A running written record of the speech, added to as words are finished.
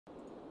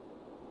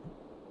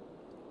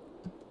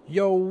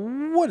Yo,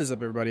 what is up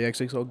everybody,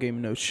 XXL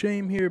Game No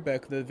Shame here,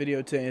 back with the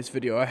video. Today in this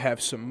video I have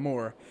some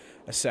more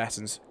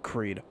Assassin's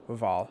Creed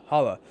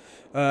Valhalla.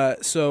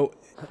 So,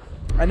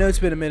 I know it's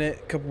been a minute,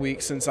 a couple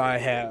weeks since I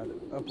had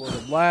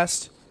uploaded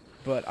last,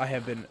 but I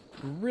have been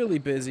really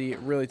busy,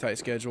 really tight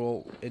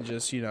schedule, and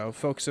just,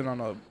 focusing on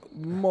a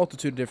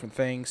multitude of different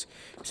things.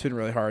 It's been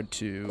really hard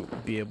to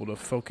be able to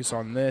focus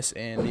on this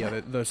and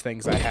those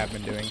things I have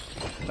been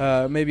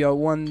doing. Maybe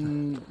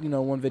one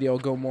video I'll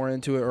go more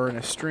into it or in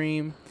a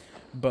stream.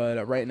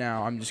 But right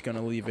now, I'm just going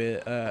to leave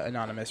it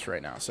anonymous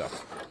right now. So,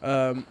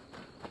 I've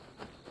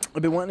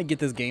been wanting to get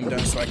this game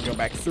done so I can go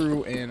back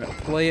through and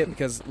play it.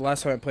 Because the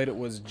last time I played it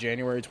was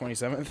January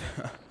 27th.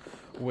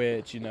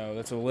 Which,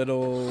 that's a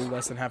little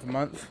less than half a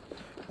month.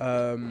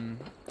 And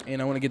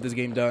I want to get this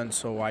game done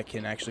so I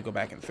can actually go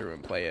back and through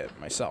and play it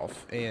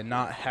myself. And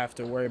not have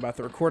to worry about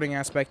the recording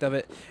aspect of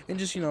it. And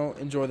just,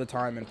 enjoy the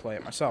time and play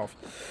it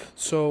myself.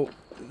 So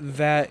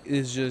that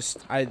is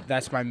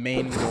that's my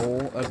main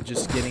goal of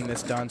just getting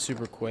this done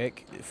super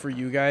quick for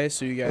you guys,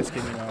 so you guys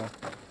can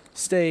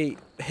stay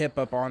hip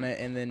up on it,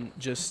 and then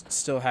just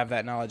still have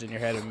that knowledge in your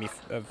head of me,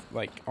 of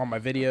like all my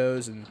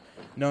videos and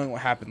knowing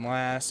what happened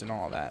last and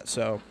all that.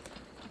 So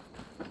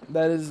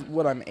that is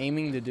what I'm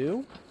aiming to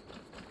do.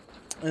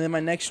 And then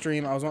my next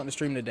stream, I was wanting to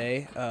stream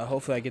today.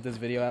 Hopefully I get this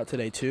video out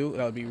today too.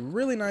 That would be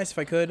really nice if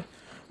I could.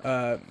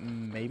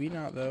 Maybe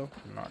not though,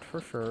 not for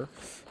sure.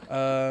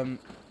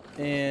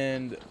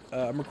 And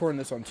I'm recording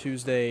this on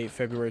Tuesday,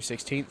 February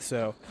 16th,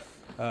 so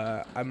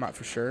I'm not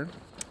for sure.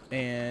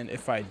 And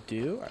if I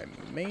do, I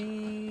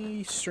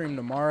may stream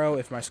tomorrow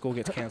if my school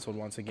gets canceled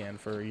once again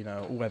for,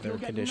 weather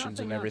conditions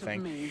and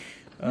everything.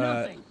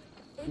 We're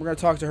going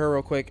to talk to her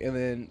real quick and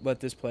then let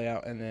this play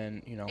out, and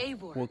then,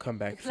 we'll come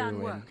back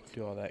through and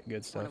do all that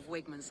good stuff. One of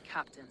Wigmund's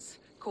captains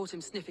caught him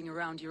sniffing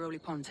around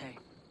Euroli Ponte.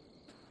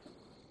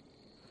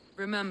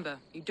 Remember,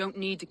 you don't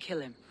need to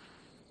kill him.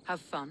 Have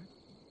fun.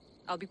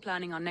 I'll be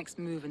planning our next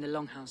move in the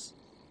Longhouse.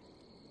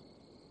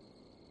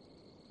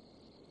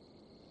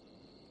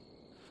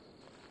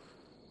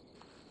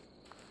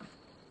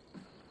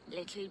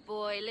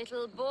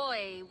 Little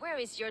boy, where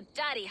is your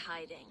daddy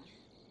hiding?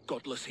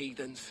 Godless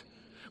heathens.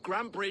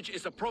 Grantbridge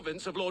is a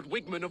province of Lord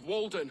Wigmund of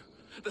Walden.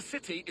 The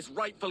city is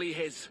rightfully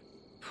his.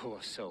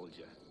 Poor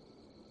soldier.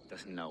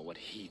 Doesn't know what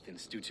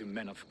heathens do to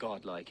men of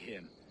God like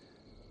him.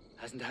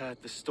 Hasn't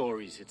heard the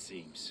stories, it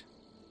seems.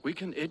 We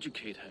can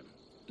educate him.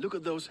 Look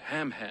at those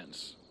ham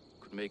hands.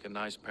 Could make a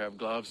nice pair of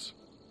gloves.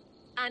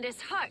 And his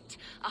heart.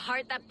 A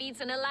heart that beats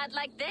in a lad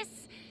like this?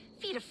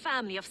 Feed a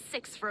family of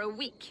 6 for a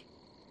week.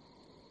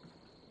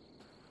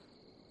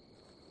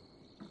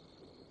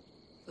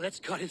 Let's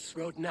cut his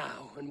throat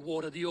now and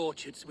water the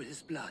orchards with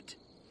his blood.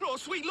 No,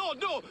 sweet lord,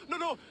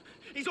 no!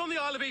 He's on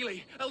the Isle of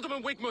Ely,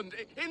 Ealdorman Wigmund,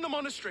 in the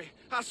monastery,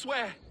 I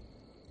swear.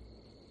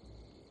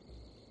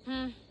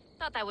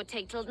 Thought that would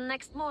take till the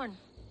next morn.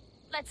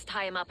 Let's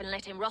tie him up and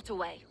let him rot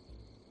away.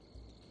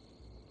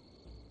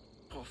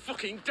 Oh,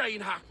 fucking Dane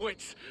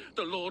half-wits!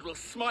 The Lord will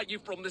smite you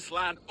from this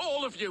land,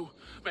 all of you!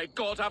 May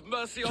God have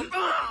mercy on...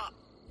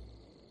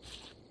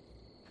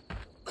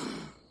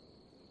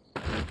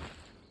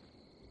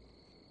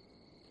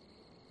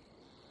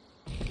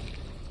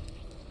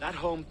 That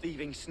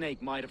home-thieving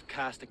snake might have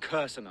cast a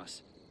curse on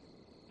us.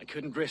 I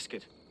couldn't risk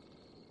it.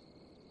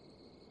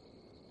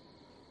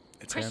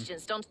 It's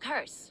Christians don't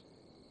curse.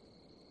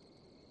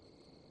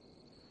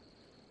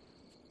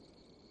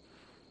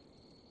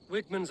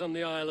 Wigmund's on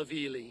the Isle of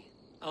Ely.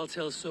 I'll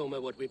tell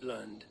Soma what we've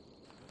learned.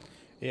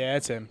 Yeah,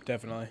 it's him,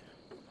 definitely.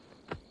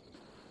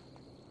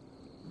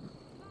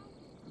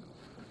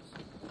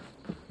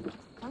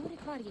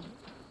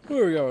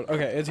 Where are we going?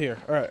 Okay, it's here.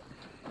 All right.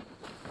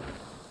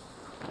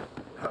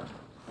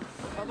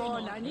 Come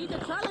on, I need a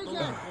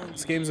challenger.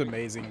 This game's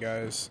amazing,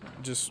 guys.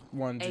 Just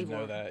wanted to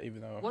know Eivor, that,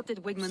 even though... what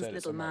did Wigmund's said it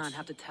little so man much.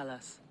 have to tell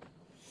us?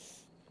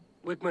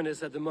 Wigmund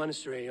is at the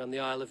monastery on the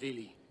Isle of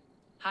Ely.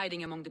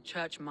 Hiding among the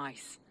church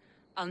mice.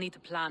 I'll need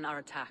to plan our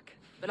attack.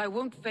 But I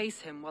won't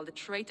face him while the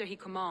traitor he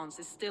commands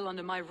is still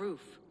under my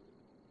roof.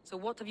 So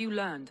what have you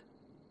learned?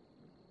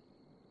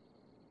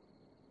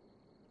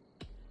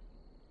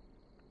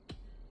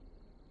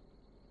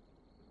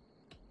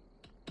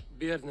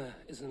 Birna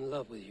is in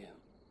love with you.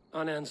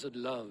 Unanswered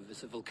love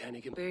is a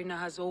volcanic... Birna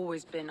has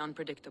always been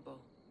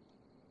unpredictable.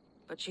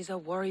 But she's a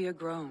warrior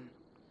grown.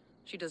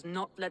 She does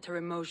not let her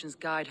emotions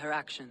guide her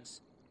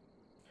actions.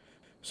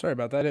 Sorry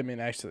about that. I didn't mean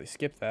to actually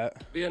skip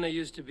that. Birna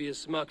used to be a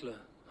smuggler.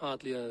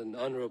 Hardly an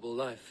honorable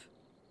life.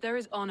 There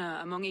is honor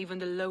among even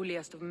the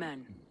lowliest of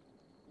men.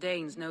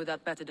 Danes know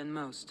that better than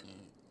most.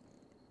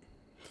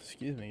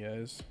 Excuse me,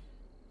 guys.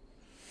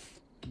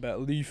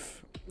 About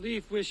Leaf.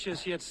 Leaf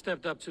wishes he had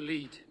stepped up to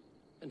lead,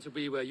 and to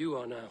be where you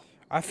are now.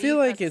 I feel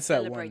Leif like has it's a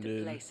that one celebrated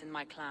dude. place in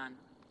my clan.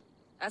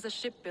 As a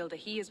shipbuilder,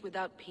 he is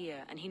without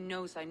peer, and he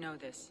knows I know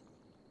this.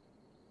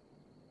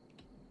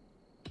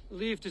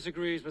 Leaf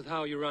disagrees with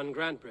how you run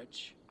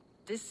Grantbridge.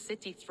 This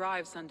city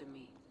thrives under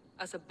me,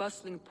 as a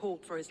bustling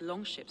port for his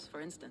longships,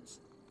 for instance.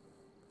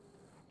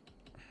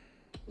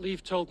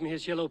 Leaf told me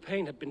his yellow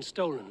paint had been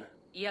stolen.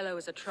 Yellow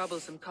is a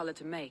troublesome color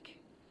to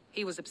make.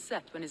 He was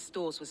upset when his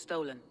stores were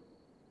stolen.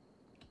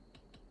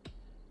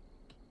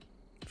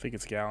 I think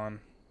it's Galen.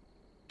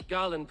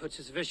 Garland puts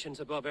his visions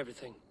above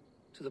everything,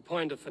 to the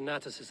point of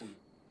fanaticism.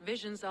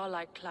 Visions are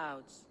like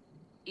clouds.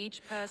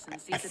 Each person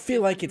sees I a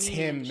feel like different it's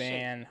meaning in him, the shape.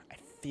 man. I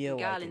feel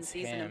like Galen it's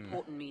sees an him.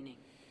 important meaning.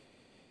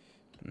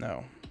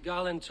 No.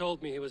 Garland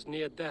told me he was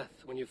near death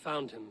when you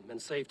found him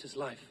and saved his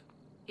life.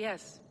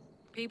 Yes,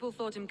 people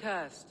thought him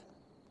cursed.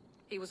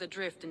 He was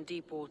adrift in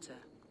deep water.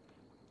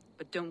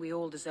 But don't we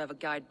all deserve a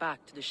guide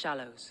back to the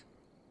shallows?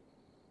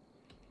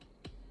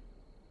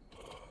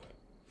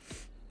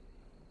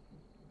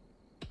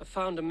 I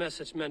found a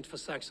message meant for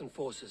Saxon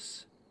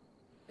forces.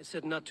 It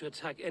said not to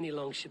attack any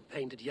longship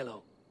painted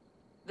yellow.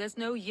 There's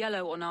no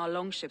yellow on our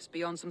longships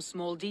beyond some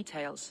small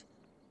details.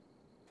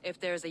 If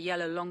there's a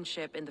yellow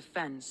longship in the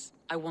fens,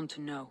 I want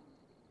to know.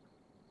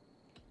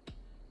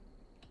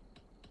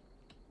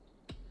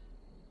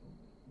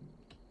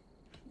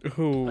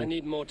 Ooh. I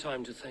need more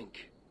time to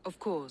think. Of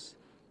course.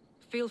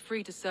 Feel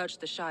free to search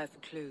the Shire for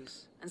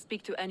clues, and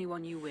speak to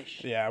anyone you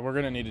wish. Yeah, we're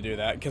gonna need to do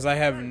that, because I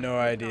have no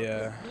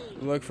idea.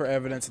 Look for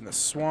evidence in the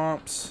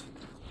swamps.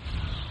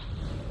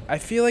 I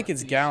feel like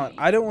it's Galen.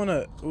 I don't want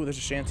to... Ooh, there's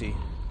a shanty.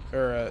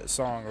 Or a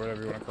song, or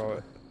whatever you want to call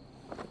it.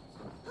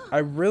 I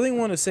really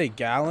want to say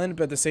Galen,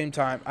 but at the same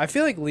time, I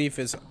feel like Leaf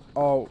is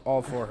all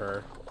for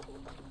her.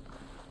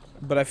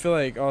 But I feel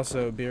like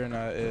also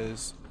Birna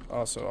is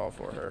also all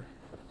for her.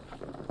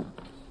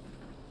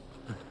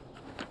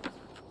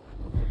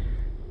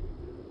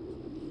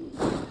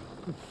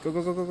 Go,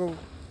 go, go, go, go.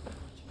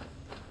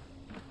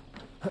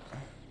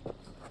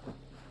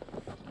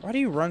 Why do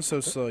you run so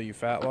slow, you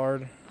fat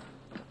lard?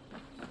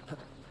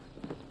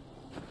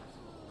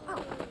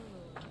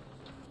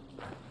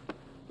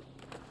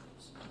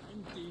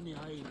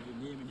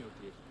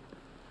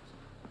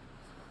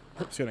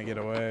 It's gonna get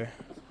away.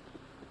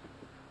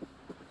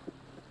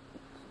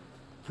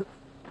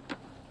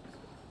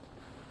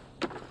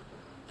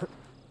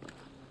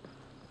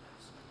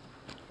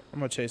 I'm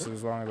gonna chase it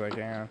as long as I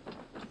can.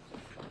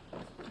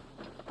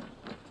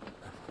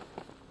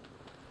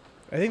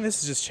 I think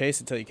this is just chase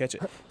until you catch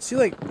it. See,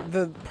 like,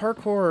 the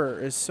parkour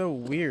is so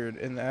weird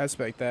in the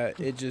aspect that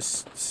it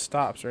just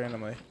stops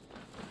randomly.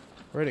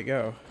 Where'd it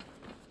go?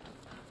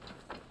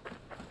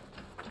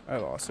 I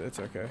lost it. It's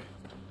okay.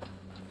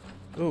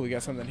 Ooh, we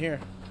got something here.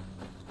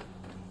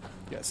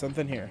 Got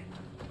something here.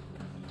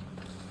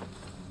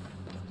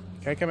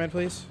 Can I come in,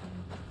 please?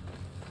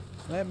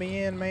 Let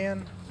me in,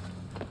 man.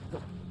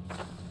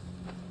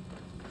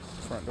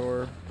 Front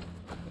door.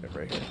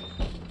 Right here.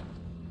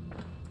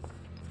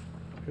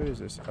 Who is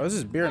this? Oh, this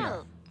is Birna.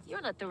 Well,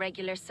 you're not the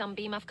regular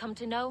sunbeam I've come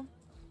to know.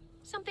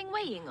 Something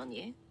weighing on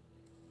you.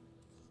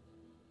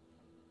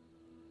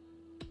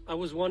 I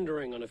was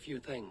wondering on a few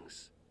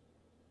things.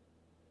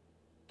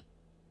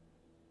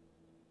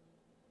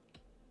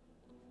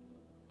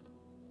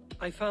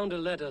 I found a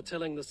letter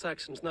telling the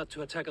Saxons not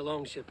to attack a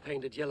longship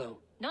painted yellow.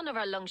 None of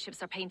our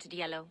longships are painted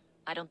yellow,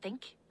 I don't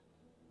think.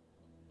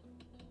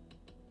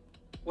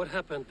 What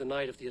happened the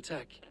night of the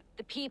attack?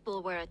 The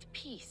people were at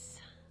peace.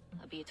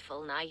 A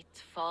beautiful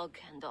night, fog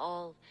and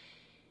all.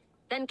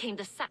 Then came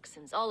the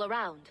Saxons all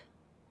around.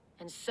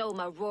 And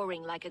Soma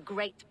roaring like a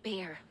great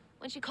bear.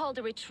 When she called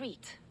a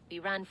retreat, we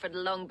ran for the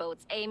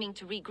longboats, aiming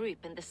to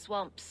regroup in the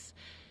swamps.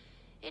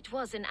 It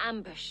was an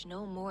ambush,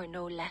 no more,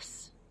 no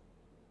less.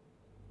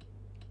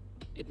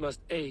 It must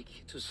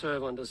ache to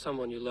serve under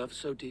someone you love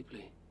so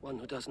deeply. One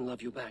who doesn't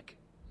love you back.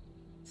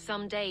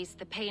 Some days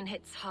the pain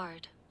hits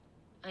hard.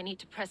 I need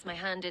to press my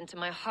hand into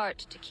my heart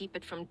to keep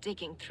it from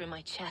digging through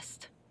my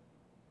chest.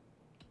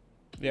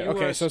 Yeah, You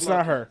okay, are so it's smart.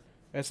 not her.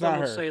 It's Some not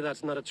would her. say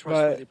that's not a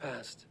trustworthy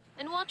past.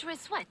 And water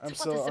is wet. I'm What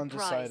so a surprise.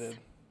 undecided.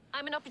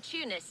 I'm an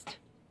opportunist.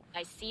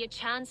 I see a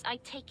chance, I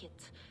take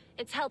it.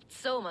 It's helped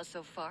Soma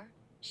so far.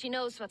 She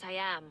knows what I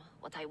am,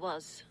 what I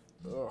was.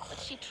 Ugh. But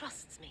she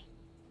trusts me.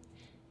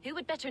 Who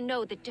would better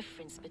know the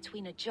difference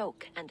between a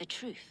joke and the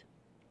truth?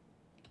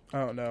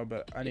 Oh, no,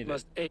 but I need It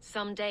must ache.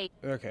 Someday.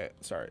 Okay,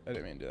 sorry. I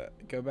didn't mean to do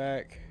that. Go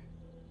back.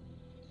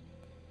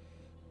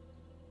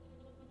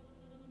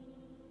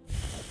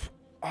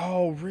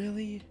 Oh,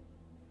 really?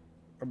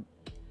 I'm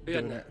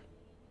doing Birna, it.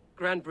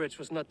 Grand Bridge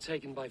was not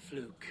taken by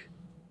fluke.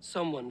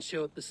 Someone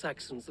showed the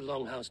Saxons the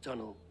Longhouse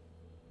Tunnel.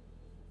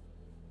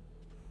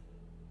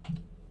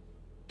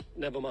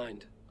 Never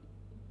mind.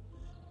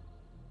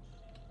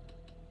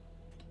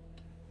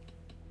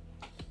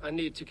 I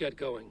need to get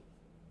going.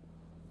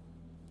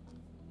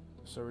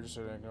 So we're just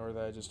gonna ignore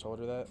that I just told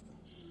her that?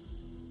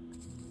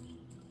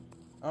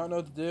 I don't know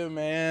what to do,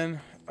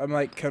 man. I'm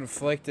like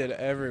conflicted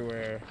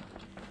everywhere.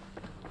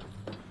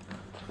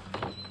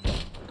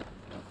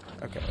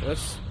 Okay,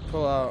 let's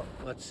pull out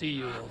Let's see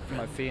you, old my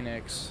friend.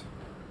 Phoenix.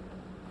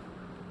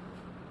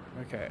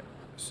 Okay,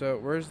 so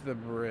where's the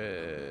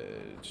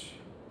bridge?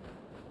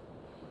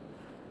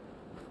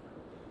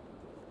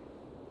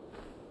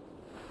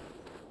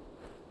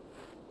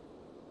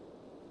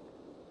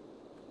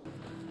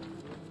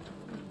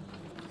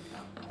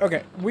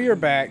 Okay, we are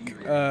back.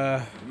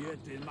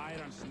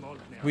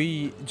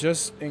 We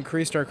just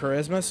increased our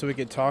charisma so we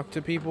could talk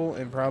to people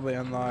and probably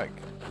unlock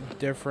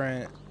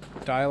different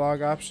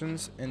dialogue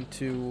options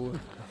into,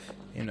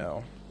 you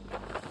know,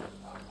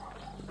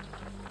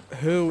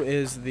 who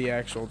is the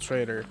actual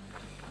traitor.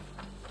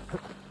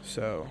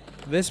 So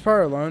this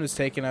part alone is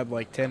taking up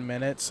like 10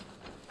 minutes.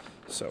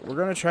 So we're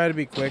going to try to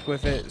be quick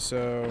with it.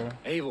 So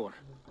Eivor,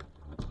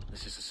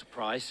 this is a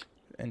surprise.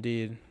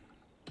 Indeed.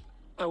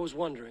 I was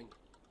wondering.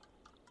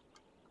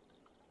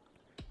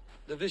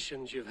 The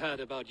visions you've had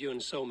about you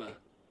and Soma,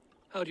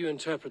 how do you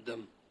interpret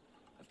them?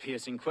 A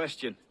piercing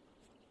question.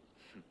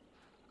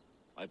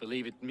 I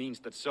believe it means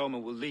that Soma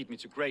will lead me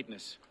to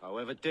greatness,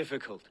 however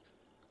difficult.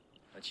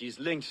 That she is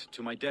linked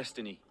to my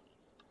destiny.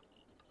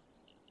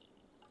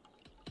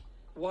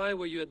 Why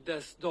were you at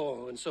death's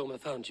door when Soma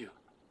found you?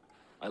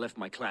 I left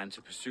my clan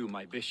to pursue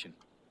my vision.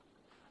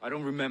 I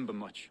don't remember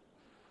much.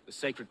 The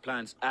sacred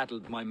plans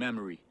addled my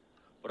memory,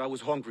 but I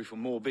was hungry for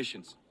more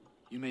visions.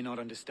 You may not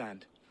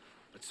understand,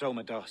 but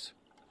Soma does.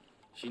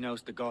 She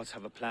knows the gods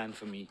have a plan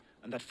for me,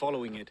 and that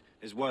following it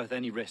is worth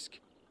any risk.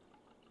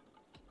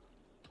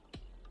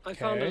 I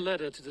found a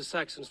letter to the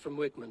Saxons from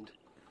Wigmund.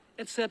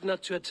 It said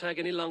not to attack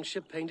any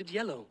longship painted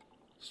yellow.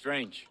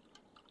 Strange.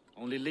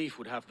 Only Leif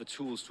would have the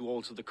tools to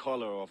alter the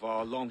color of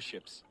our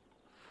longships.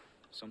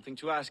 Something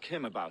to ask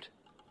him about.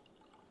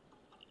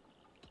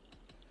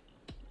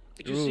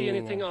 Did you see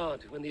anything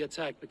odd when the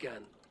attack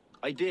began?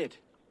 I did.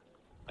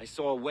 I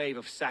saw a wave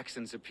of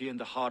Saxons appear in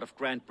the heart of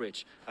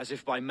Grantbridge, as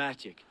if by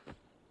magic.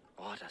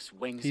 Odd as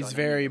wings. He's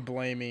very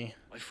blamey.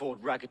 I fought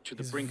ragged to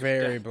the brink of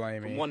very death,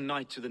 blamey. from one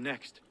night to the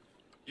next.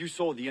 You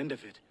saw the end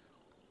of it.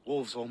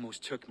 Wolves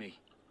almost took me.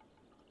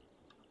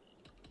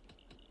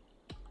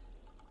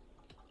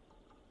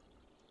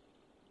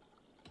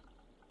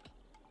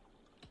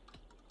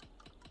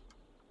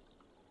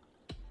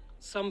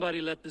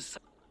 Somebody let this...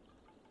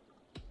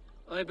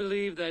 I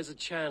believe there's a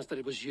chance that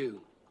it was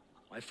you.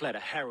 I fled a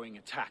harrowing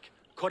attack,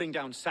 cutting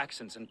down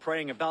Saxons and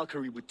praying a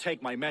Valkyrie would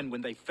take my men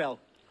when they fell.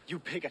 You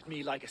pick at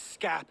me like a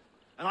scab,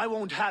 and I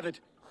won't have it.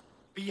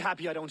 Be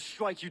happy I don't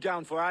strike you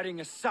down for adding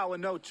a sour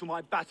note to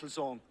my battle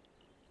song.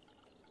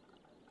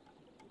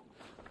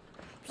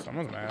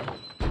 Someone's mad.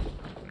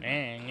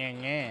 Nah, nah,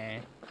 nah.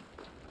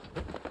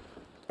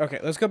 Okay,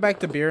 let's go back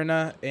to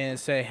Birna and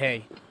say,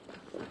 hey,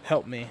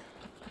 help me.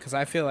 Because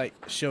I feel like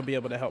she'll be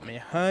able to help me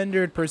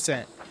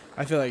 100%.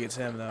 I feel like it's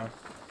him, though.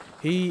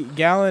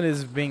 Galen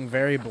is being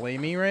very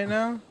blamey right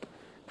now.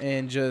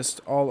 And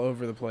just all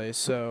over the place.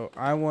 So,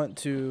 I want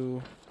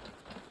to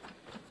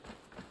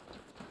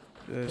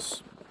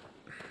just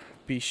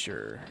be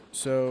sure.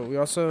 So, we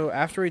also,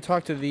 after we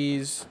talk to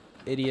these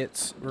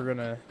idiots, we're going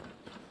to...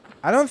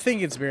 I don't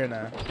think it's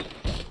Birna.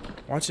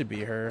 Watch it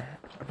be her.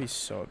 I'd be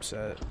so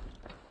upset.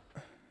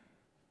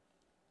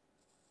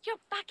 You're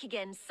back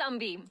again,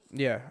 Sunbeam.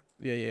 Yeah,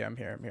 I'm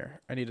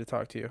here. I need to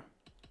talk to you.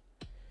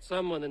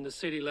 Someone in the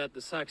city led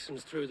the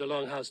Saxons through the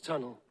Longhouse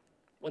Tunnel.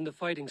 When the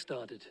fighting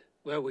started,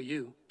 where were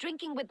you?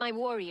 Drinking with my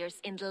warriors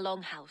in the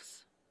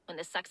Longhouse. When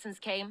the Saxons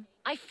came,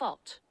 I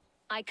fought.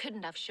 I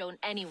couldn't have shown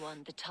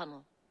anyone the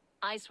tunnel.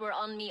 Eyes were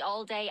on me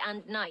all day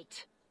and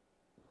night.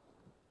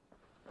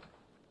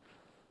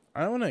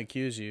 I don't want to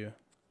accuse you.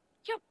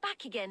 You're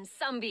back again,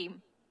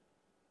 Sunbeam.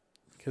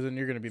 Because then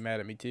you're going to be mad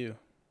at me, too.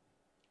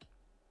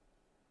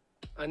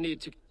 I need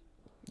to...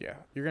 Yeah,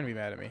 you're going to be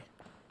mad at me.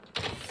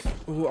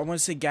 Ooh, I want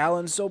to say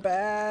Galen so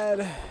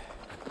bad.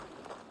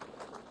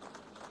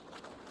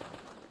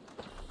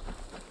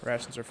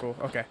 Rations are full.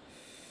 Okay.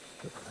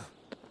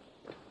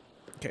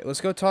 Okay,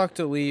 let's go talk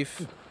to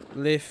Leif,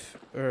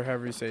 or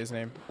however you say his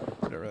name.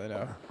 I don't really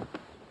know.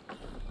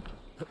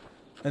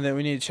 And then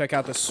we need to check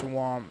out the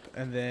swamp,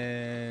 and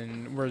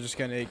then we're just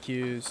going to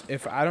accuse...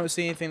 If I don't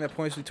see anything that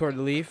points me toward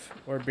Leif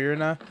or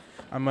Birna,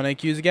 I'm going to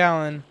accuse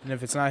Galen, and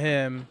if it's not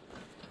him,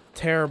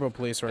 terrible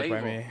police work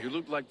by me. You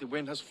look like the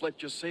wind has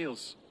flecked your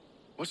sails.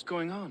 What's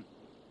going on?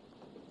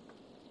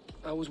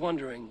 I was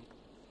wondering.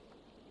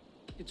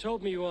 You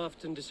told me you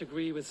often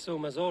disagree with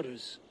Soma's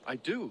orders. I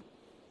do,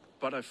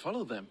 but I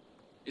follow them.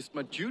 It's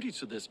my duty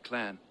to this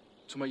clan,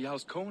 to my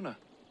Jarl's Kona.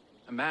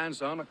 A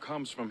man's honor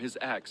comes from his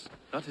acts,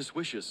 not his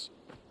wishes.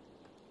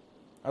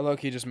 I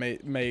low-key just may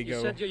You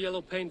go... said your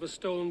yellow paint was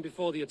stolen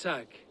before the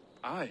attack.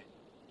 Aye,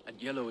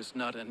 and yellow is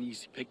not an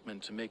easy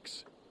pigment to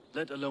mix,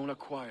 let alone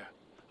acquire.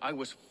 I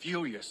was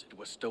furious it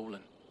was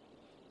stolen.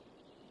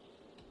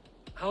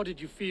 How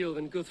did you feel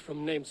when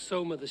Guthrum named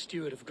Soma the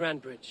steward of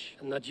Grantbridge,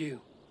 and not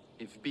you?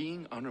 If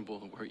being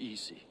honorable were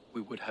easy,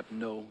 we would have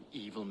no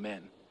evil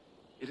men.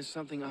 It is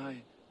something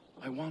I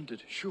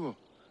wanted, sure.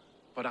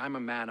 But I'm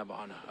a man of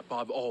honor,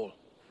 above all.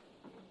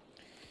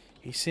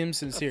 He seems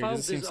sincere. I found He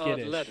doesn't this seem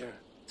skittish. odd letter,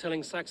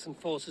 telling Saxon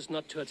forces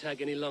not to attack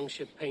any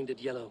longship painted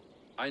yellow.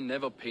 I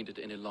never painted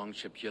any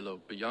longship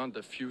yellow beyond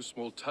a few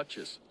small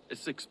touches.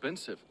 It's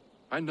expensive.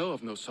 I know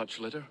of no such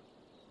letter.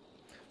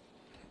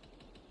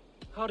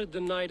 How did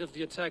the night of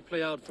the attack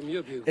play out from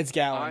your view? It's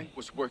Galen. I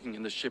was working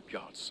in the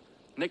shipyards.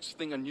 Next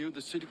thing I knew,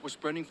 the city was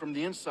burning from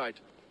the inside.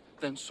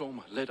 Then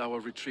Soma led our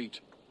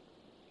retreat.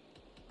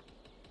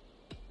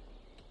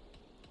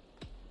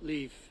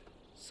 Leif,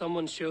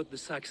 Someone showed the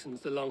Saxons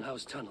the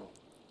Longhouse Tunnel.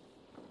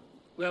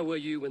 Where were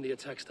you when the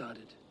attack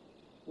started?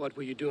 What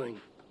were you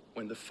doing?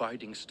 When the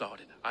fighting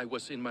started, I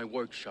was in my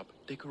workshop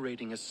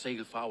decorating a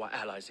sail for our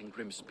allies in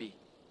Grimsby,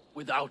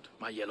 without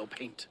my yellow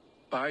paint.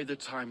 By the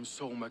time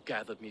Soma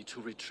gathered me to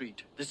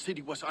retreat, the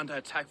city was under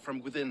attack from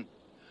within.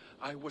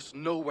 I was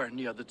nowhere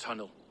near the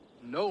tunnel.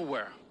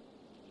 Nowhere.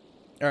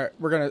 All right,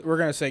 we're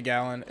gonna say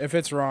Gallon. If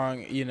it's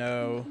wrong, you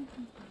know,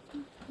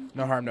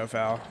 no harm, no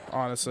foul.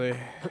 Honestly,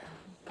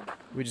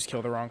 we just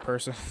killed the wrong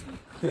person.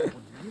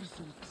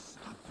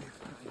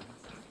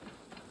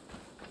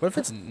 What if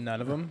it's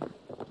none of them?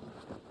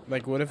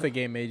 Like, what if the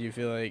game made you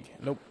feel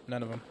like, nope,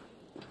 none of them?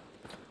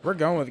 We're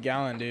going with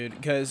Gallon, dude,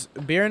 because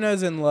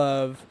Birna's in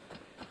love,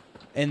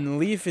 and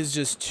Leaf is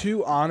just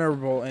too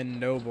honorable and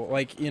noble.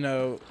 Like, you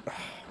know,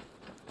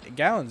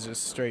 Gallon's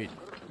just straight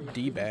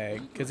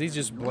D-bag, because he's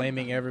just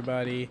blaming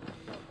everybody.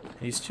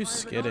 He's too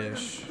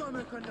skittish.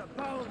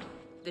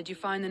 Did you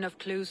find enough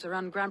clues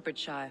around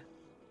Grantbridgeshire?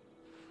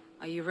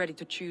 Are you ready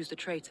to choose the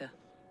traitor?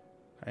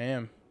 I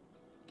am.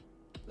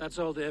 That's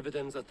all the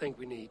evidence I think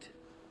we need.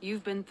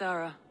 You've been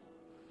thorough.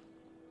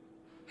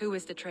 Who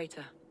is the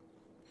traitor?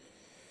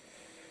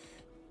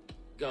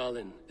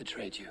 Garlin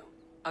betrayed you.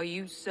 Are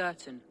you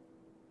certain?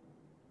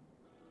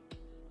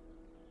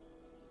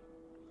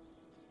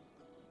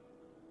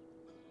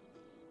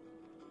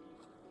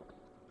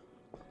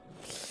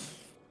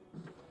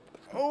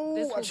 Oh,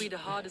 this will be the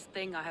hardest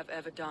thing I have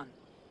ever done.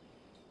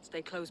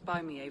 Stay close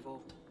by me, Eivor.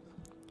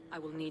 I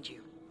will need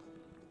you.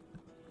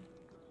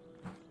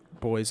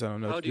 Boys, I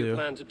don't know How what do to you do.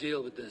 plan to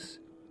deal with this?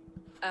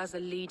 As a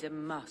leader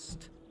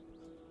must.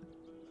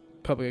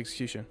 Public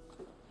execution.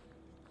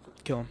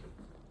 Kill him.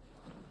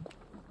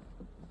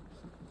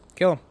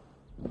 Kill him.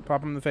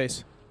 Pop him in the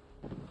face.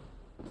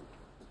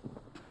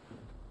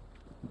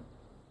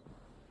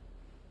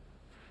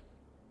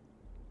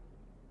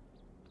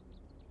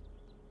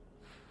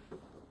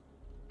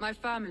 My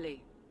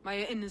family, my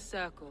inner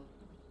circle.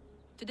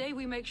 Today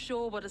we make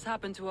sure what has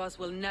happened to us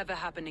will never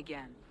happen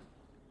again.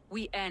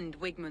 We end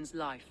Wigmund's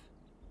life.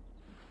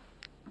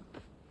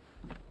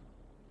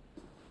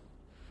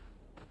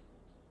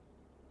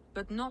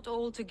 But not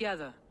all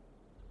together.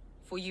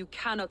 For you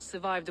cannot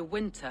survive the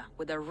winter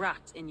with a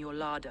rat in your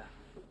larder.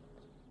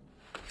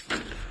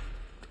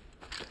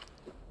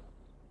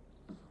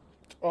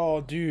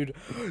 Oh, dude.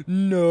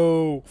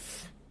 No.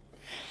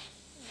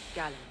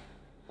 Galen.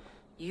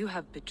 You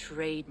have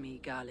betrayed me,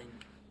 Galen.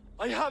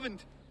 I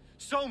haven't!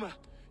 Soma,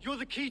 you're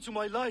the key to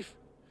my life.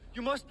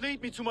 You must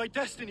lead me to my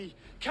destiny.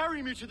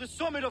 Carry me to the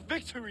summit of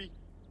victory.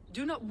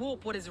 Do not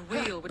warp what is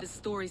real with the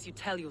stories you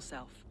tell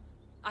yourself.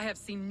 I have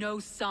seen no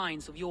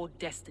signs of your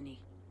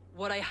destiny.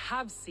 What I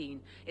have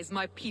seen is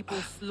my people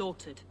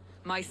slaughtered,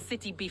 my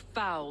city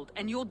befouled,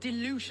 and your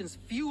delusions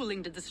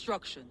fueling the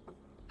destruction.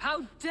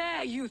 How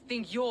dare you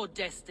think your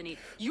destiny,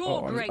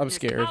 your I'm greatness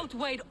scared.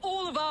 outweighed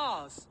all of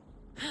ours?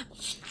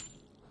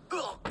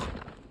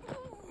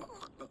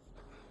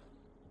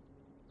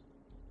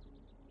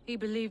 He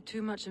believed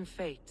too much in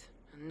fate,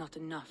 and not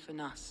enough in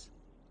us.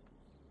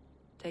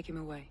 Take him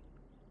away.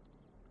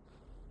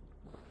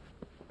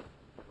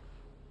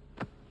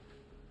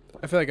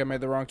 I feel like I made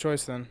the wrong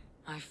choice then.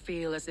 I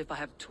feel as if I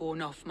have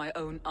torn off my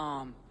own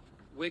arm.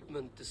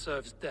 Wigmund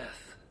deserves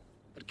death,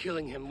 but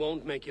killing him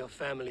won't make your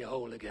family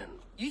whole again.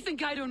 You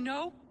think I don't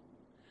know?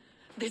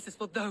 This is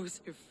for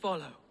those who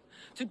follow.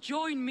 To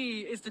join me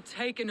is to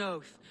take an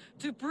oath.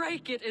 To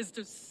break it is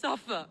to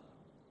suffer.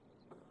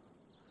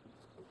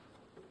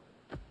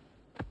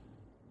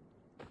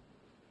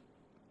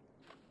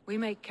 We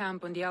make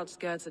camp on the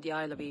outskirts of the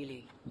Isle of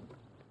Ely.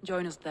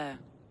 Join us there.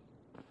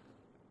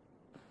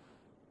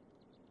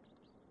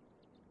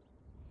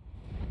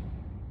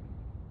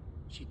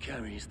 She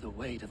carries the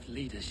weight of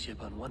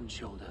leadership on one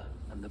shoulder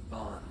and the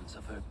bonds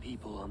of her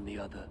people on the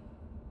other.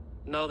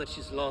 Now that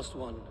she's lost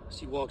one,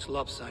 she walks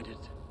lopsided.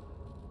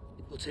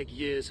 It will take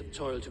years of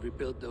toil to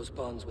rebuild those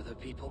bonds with her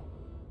people.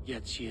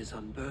 Yet she is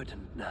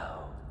unburdened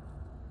now.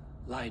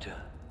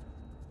 Lighter.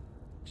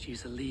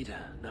 She's a leader,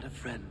 not a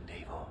friend,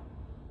 Eivor.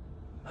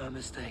 Her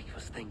mistake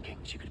was thinking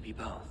she could be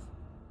both.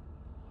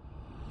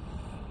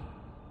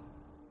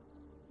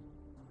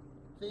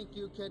 Think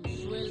you can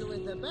swill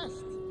with the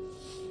best?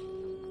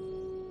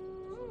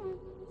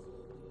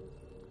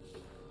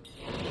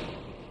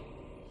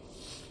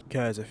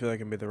 Guys, I feel like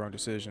I made the wrong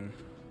decision.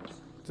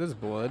 Is this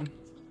blood?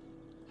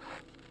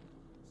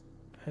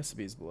 Has to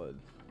be his blood.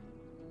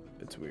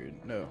 It's weird.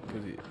 No,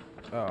 because he...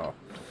 Oh.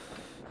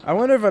 I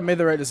wonder if I made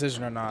the right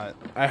decision or not.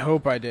 I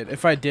hope I did.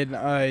 If I didn't,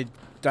 I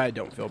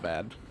don't feel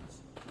bad.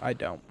 I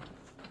don't.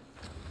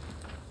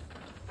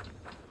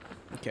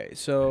 Okay,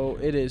 so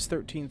it is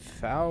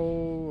 13,000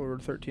 or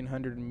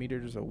 1,300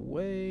 meters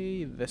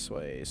away this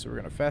way. So we're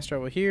going to fast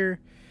travel here.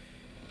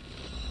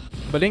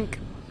 Badink.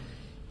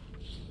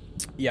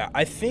 Yeah,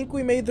 I think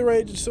we made the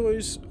right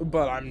choice,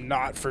 but I'm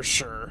not for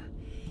sure.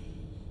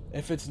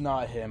 If it's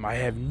not him, I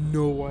have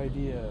no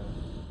idea.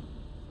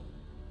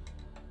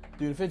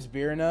 Dude, if it's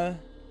Birna,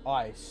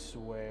 I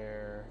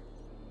swear.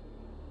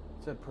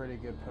 It's a pretty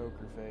good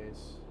poker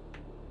face.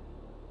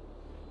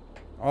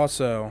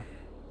 Also,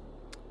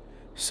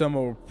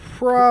 someone will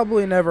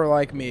probably never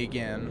like me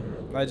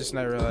again. I just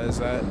never realized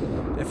that.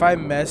 If I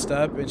messed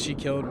up and she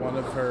killed one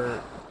of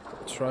her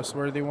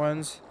trustworthy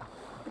ones.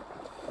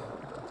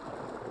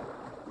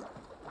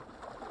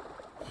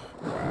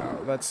 Wow,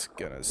 that's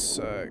gonna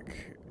suck.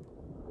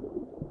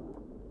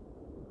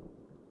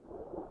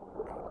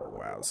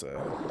 Wowza.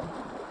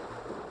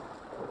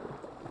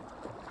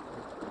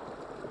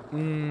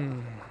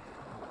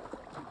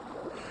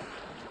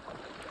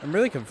 I'm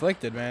really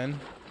conflicted, man.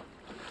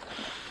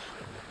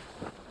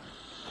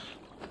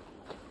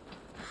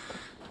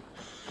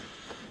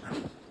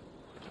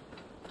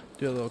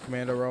 Do a little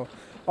commando roll.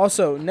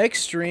 Also,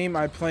 next stream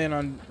I plan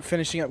on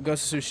finishing up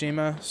Ghost of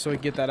Tsushima, so we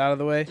get that out of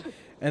the way,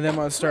 and then I'm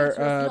gonna start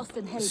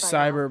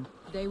Cyber.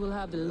 They will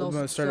have the I'm lost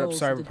gonna start up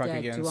souls of the Cyberpunk dead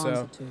again, to so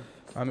answer to.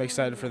 I'm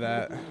excited for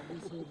that.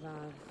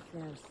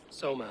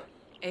 Soma.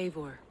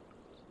 Eivor,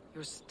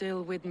 you're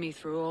still with me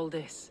through all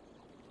this.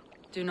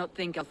 Do not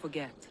think I'll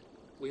forget.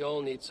 We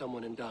all need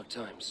someone in dark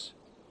times.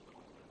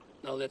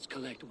 Now let's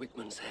collect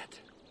Wigmund's head.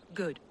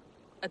 Good.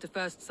 At the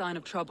first sign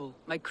of trouble,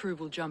 my crew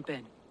will jump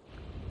in.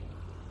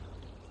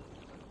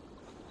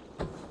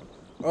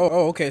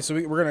 Oh, okay. So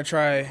we're gonna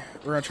try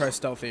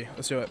stealthy.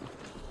 Let's do it.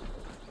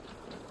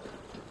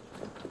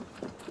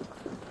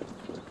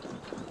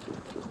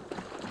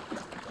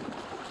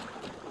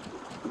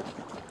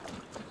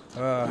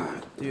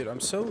 Dude,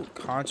 I'm so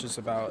conscious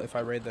about if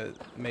I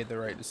made the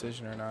right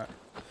decision or not.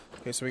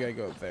 Okay, so we gotta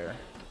go up there.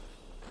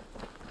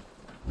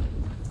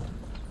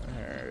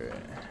 Alright.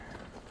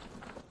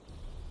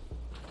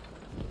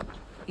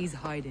 He's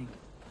hiding.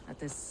 At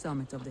the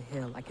summit of the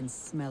hill, I can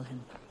smell him.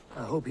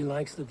 I hope he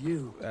likes the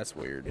view. That's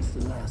weird. It's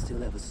the last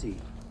he'll ever see.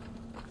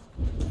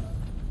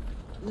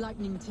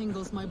 Lightning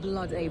tingles my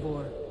blood,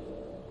 Eivor.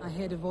 I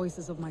hear the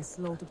voices of my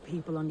slaughtered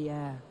people on the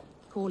air,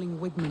 calling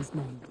Wigmund's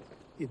name.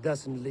 He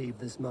doesn't leave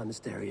this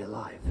monastery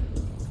alive.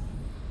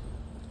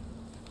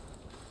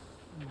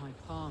 My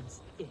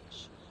palms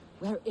itch.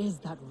 Where is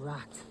that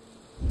rat?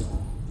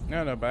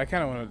 No, but I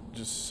kind of want to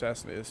just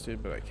assassinate this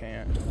dude, but I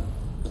can't.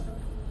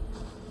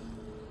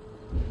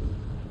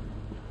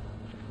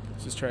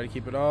 Let's just try to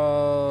keep it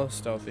all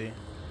stealthy.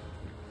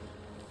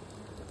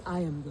 I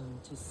am going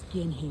to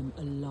skin him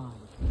alive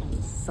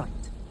on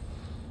sight.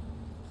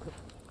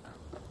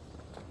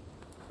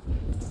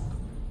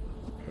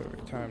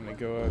 Perfect time to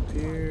go up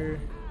here.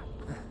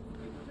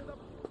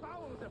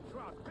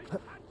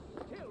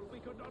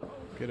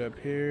 Get up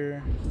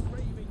here.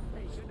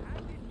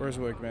 Where's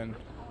Wigmund?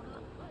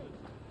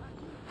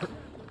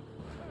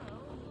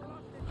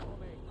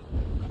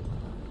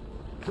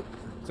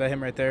 Is that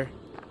him right there?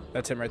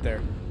 That's him right there.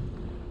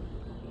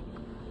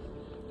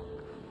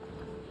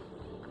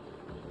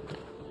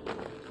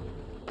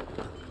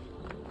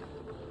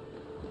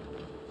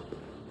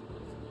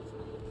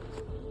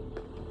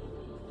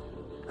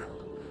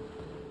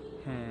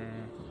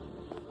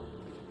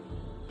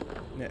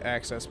 The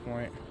access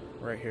point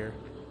right here.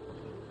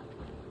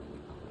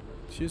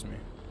 Excuse me.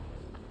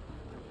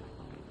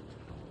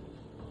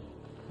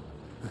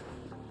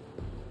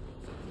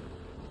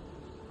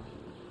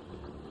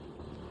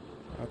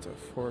 That's a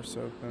force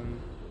open.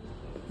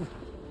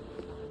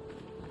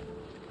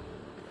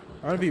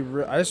 I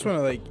just want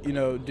to, like, you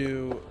know,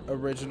 do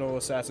original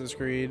Assassin's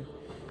Creed,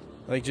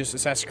 like just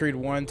Assassin's Creed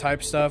 1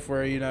 type stuff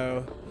where, you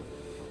know,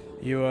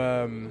 you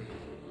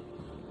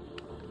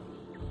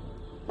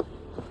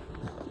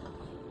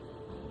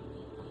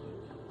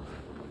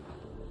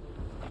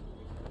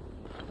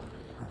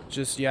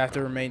just you have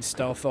to remain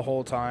stealth the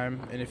whole time,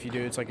 and if you do,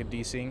 it's like a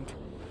desync.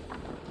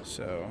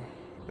 So,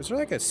 is there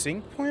like a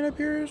sync point up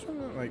here or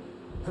something? Like,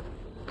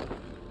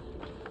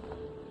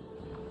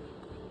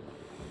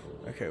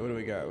 okay, what do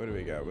we got? What do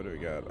we got? What do we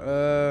got?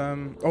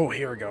 Oh,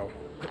 here we go.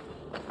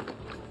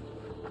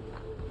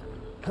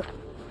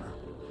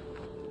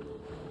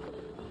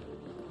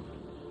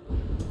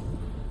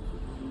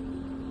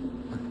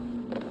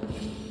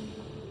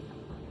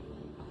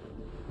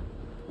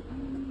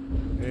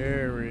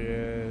 There he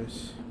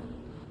is.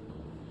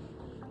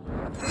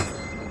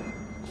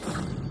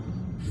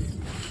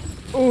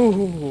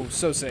 Oh,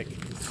 so sick.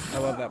 I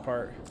love that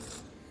part.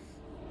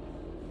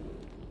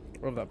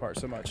 Love that part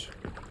so much.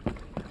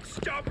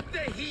 Stop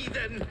the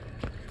heathen!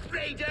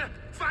 Raider!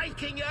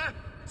 Vikinger!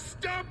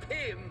 Stop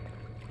him!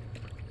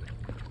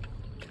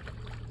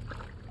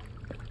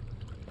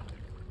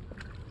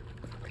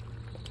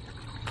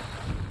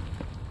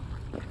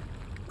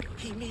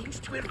 He means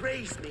to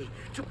erase me,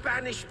 to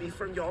banish me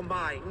from your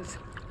minds.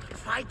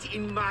 Fight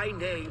in my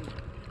name.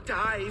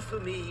 Die for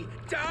me.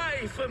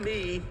 Die for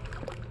me.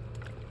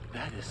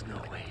 That is no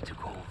way to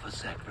call for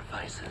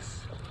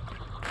sacrifices.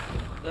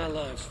 Their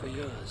lives for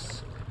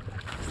yours.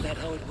 Is that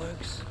how it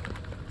works?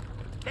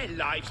 Their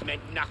lives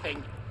meant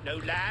nothing. No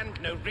land,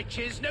 no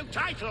riches, no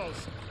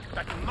titles.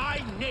 But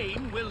my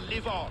name will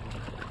live on.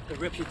 The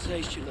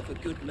reputation of a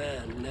good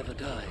man never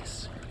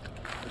dies.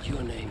 But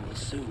your name will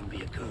soon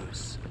be a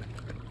curse.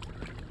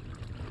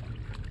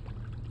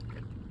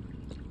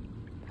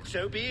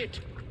 So be it.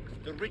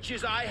 The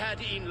riches I had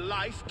in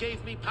life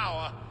gave me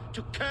power.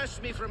 To curse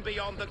me from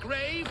beyond the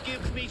grave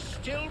gives me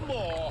still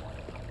more.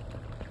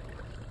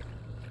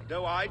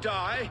 Though I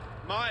die,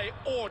 my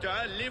order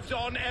lives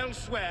on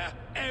elsewhere,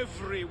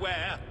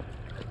 everywhere.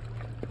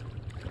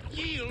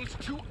 Yield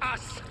to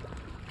us.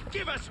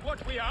 Give us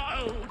what we are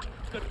owed.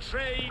 The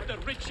trade, the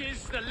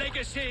riches, the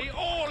legacy,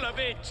 all of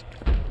it.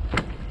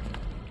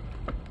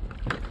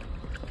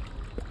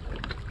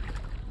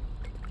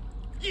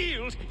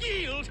 Yield,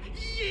 yield,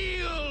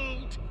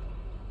 yield!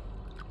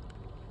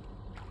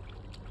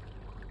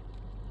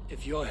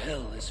 If your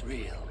hell is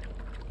real,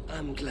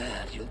 I'm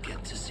glad you'll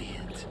get to see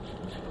it.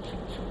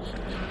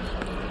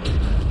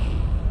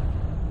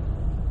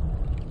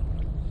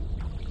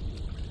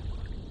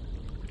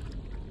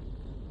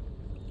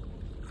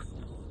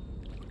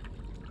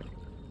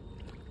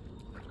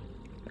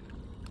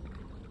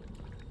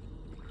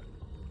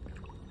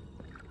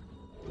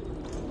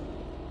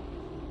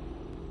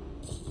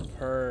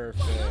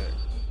 Perfect.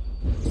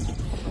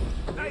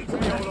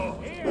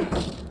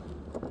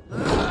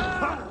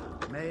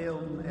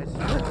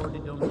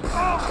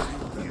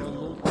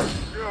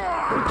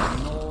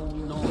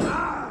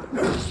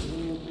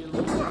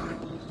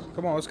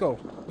 Come on, let's go.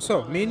 What's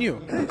up? Me and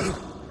you.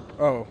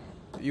 Oh,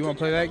 you want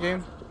to play that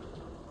game?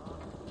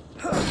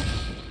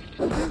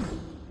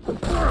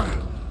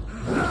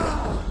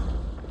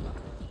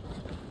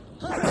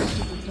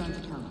 Return to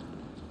camp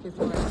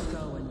before I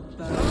go and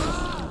burn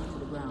to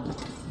the ground.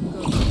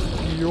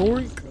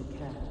 Yoink. Take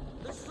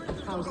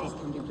care. Houses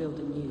can be built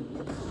anew.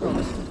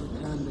 Crops will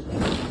turn with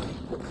them.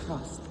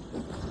 Trust.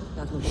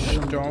 That will be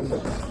long. Don't.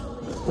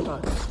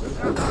 But we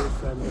have a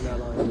friend and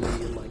ally in me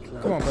and my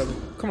clan. Come on, brother.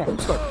 Come on,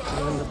 let's go. The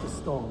end of the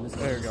storm is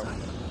There you go.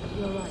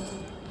 You're right.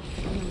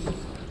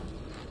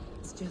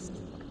 It's just...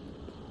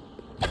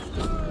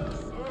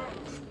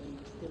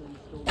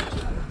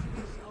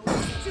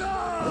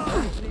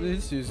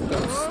 This just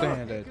don't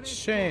stand a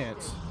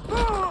chance.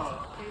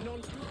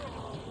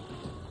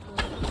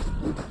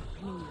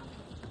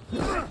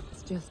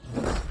 It's just...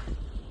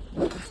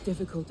 It's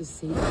difficult to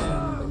see the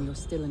sun when you're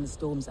still in the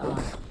storm's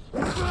eye.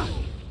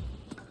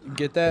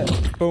 Get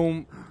that?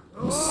 Boom.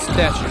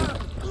 Statue.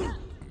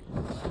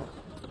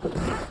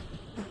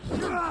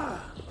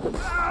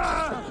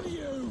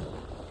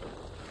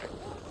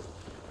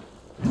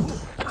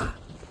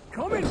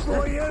 Coming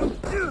for you!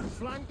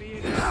 Flank the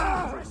enemy.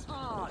 Press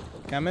hard.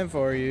 Coming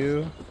for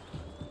you.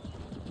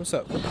 What's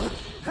up?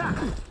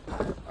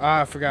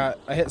 Ah, I forgot.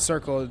 I hit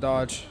circle to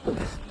dodge.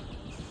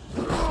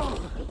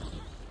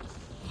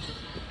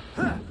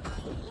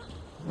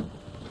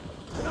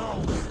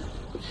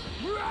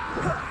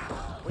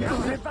 We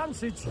have an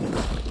advantage.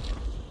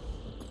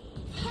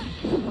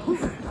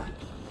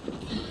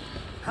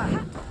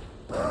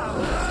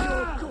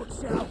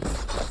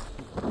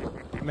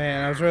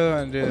 Man, I was really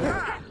wanting to do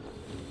that.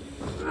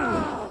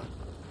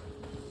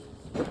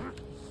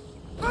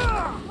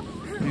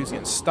 He was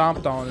getting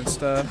stomped on and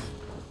stuff.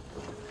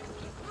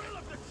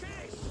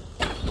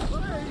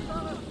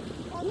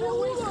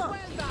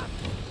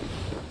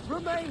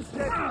 Remain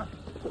steady.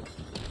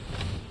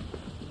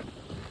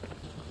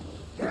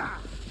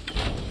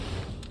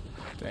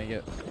 Dang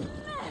it.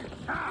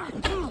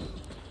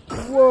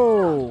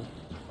 Whoa!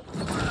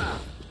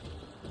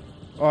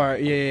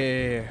 Alright,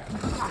 yeah.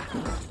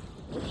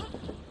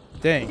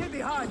 Dang. Get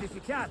behind if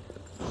you can.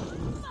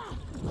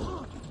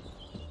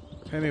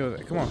 Hit me with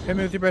it. Come on, hit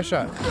me with your best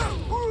shot.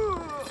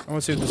 I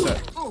want to see what this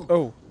said.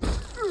 Oh.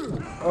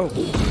 Oh.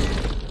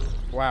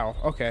 Wow,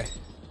 okay.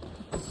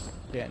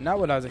 Yeah, not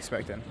what I was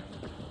expecting.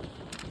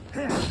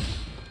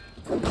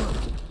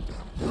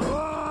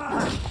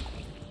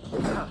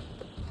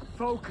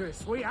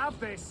 Focus, we have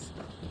this.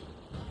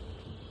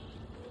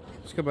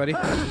 Let's go, buddy.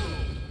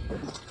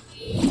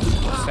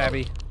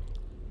 Stabby.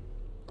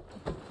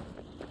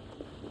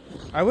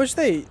 I wish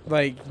they,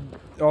 like,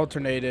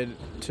 alternated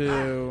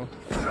to...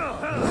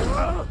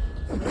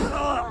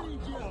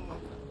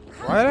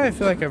 Why do I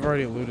feel like I've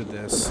already looted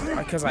this?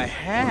 Because I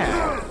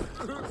have.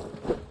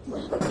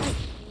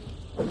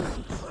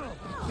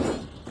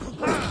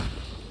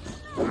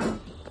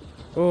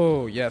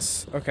 Oh,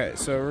 yes. Okay,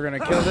 so we're going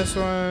to kill this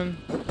one.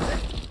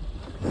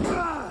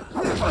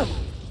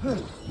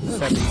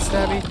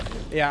 Stabby.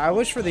 Yeah, I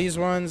wish for these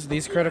ones,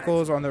 these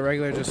criticals on the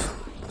regular just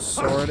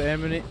sword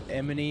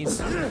enemies,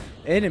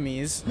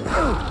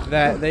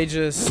 that they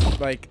just,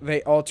 like,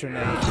 they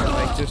alternate,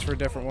 like, just for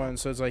different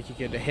ones. So it's like you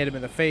could hit them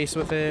in the face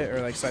with it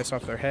or, like, slice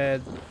off their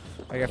head.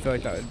 Like, I feel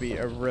like that would be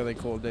a really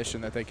cool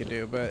addition that they could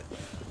do, but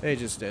they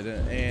just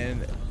didn't.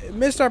 And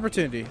missed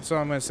opportunity, that's all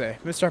I'm going to say.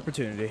 Missed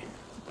opportunity.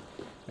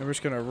 And we're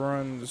just going to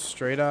run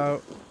straight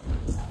out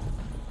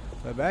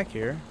the back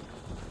here.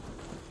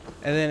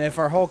 And then if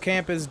our whole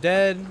camp is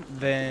dead,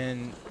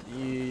 then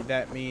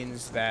that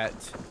means that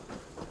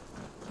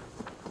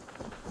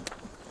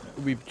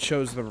we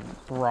chose the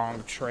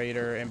wrong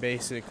trader, and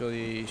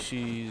basically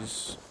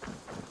she's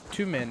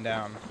 2 men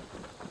down.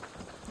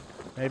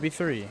 Maybe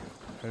 3.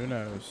 Who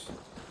knows?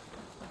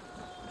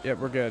 Yep,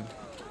 we're good.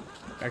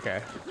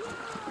 Okay.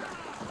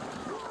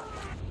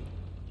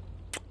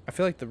 I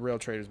feel like the real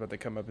trader's about to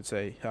come up and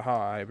say, haha,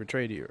 I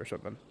betrayed you, or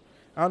something.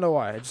 I don't know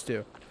why, I just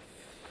do.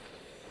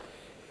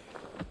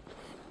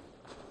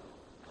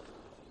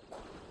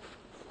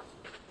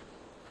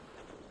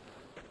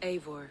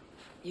 Eivor,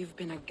 you've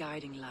been a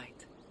guiding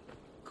light.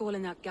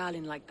 Calling out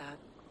Galin like that,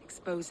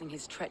 exposing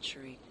his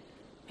treachery,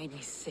 made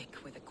me sick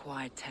with a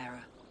quiet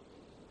terror.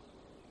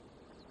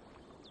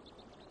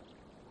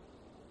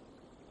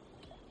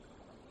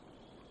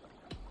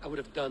 I would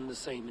have done the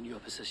same in your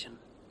position.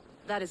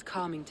 That is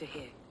calming to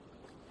hear.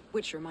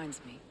 Which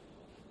reminds me.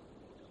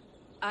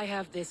 I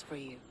have this for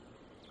you.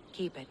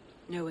 Keep it,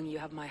 knowing you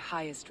have my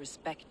highest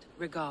respect,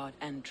 regard,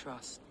 and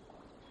trust.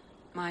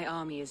 My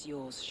army is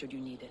yours should you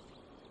need it.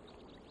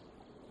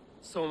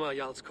 Soma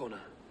Jarlskona,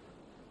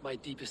 my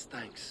deepest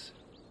thanks.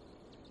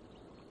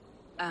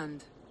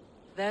 And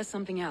there's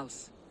something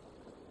else.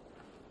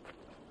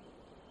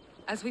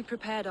 As we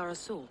prepared our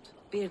assault,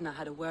 Birna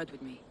had a word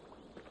with me.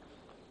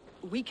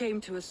 We came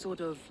to a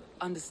sort of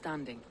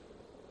understanding.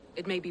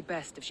 It may be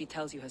best if she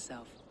tells you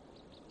herself.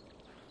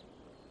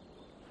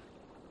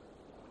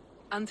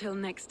 Until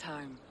next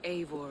time,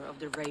 Eivor of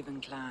the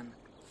Raven clan.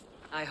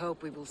 I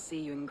hope we will see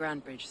you in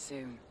Grantebridge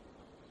soon.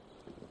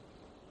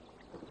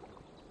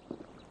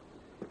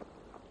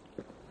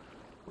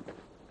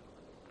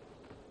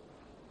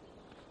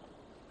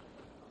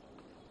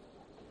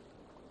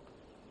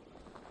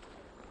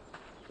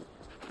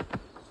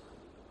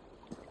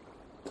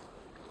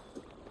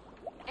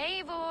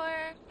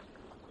 Eivor!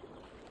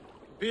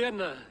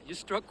 Birna, you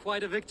struck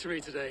quite a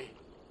victory today.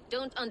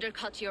 Don't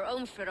undercut your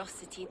own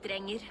ferocity,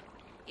 Drengir.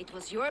 It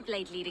was your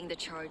blade leading the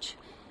charge.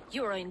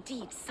 You are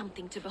indeed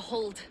something to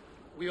behold.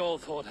 We all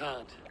fought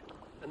hard.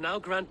 And now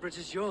Grantebridge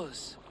is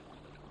yours.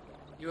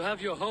 You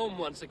have your home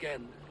once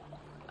again.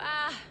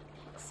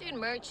 Soon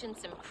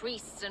merchants and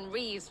priests and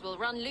reeves will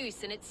run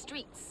loose in its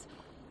streets.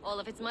 All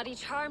of its muddy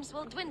charms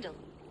will dwindle.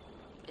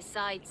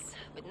 Besides,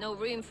 with no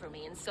room for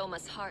me in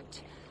Soma's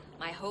heart,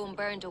 my home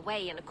burned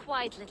away in a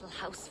quiet little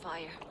house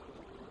fire.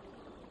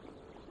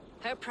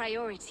 Her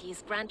priority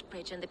is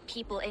Grantebridge and the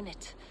people in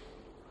it.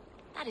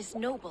 That is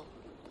noble,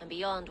 and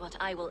beyond what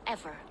I will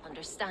ever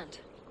understand.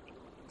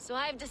 So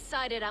I've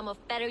decided I'm of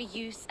better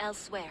use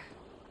elsewhere.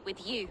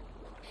 With you,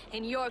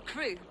 in your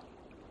crew.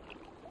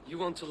 You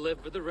want to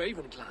live with the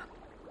Raven clan?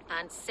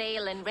 And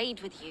sail and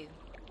raid with you,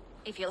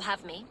 if you'll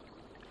have me.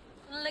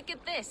 Look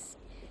at this.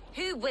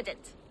 Who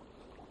wouldn't?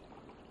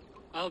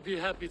 I'll be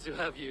happy to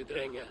have you,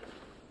 Drenge.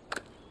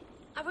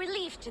 A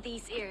relief to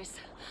these ears.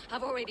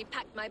 I've already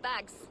packed my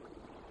bags.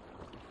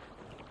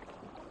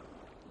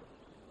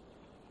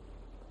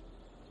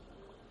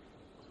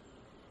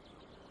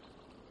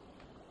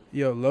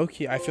 Yo,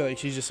 low-key, I feel like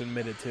she's just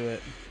admitted to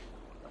it.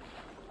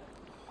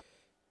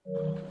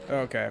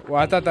 Okay,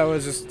 well, I thought that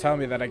was just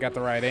telling me that I got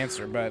the right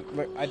answer, but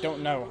look, I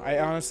don't know. I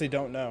honestly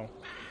don't know.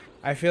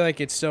 I feel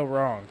like it's still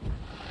wrong.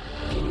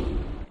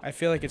 I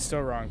feel like it's still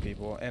wrong,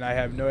 people, and I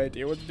have no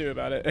idea what to do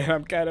about it, and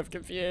I'm kind of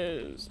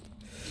confused.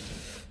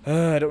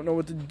 I don't know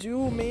what to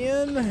do,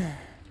 man.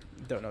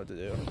 Don't know what to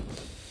do.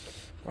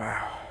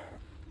 Wow.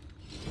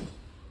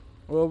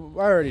 Well,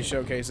 I already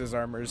showcased his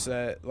armor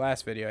set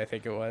last video, I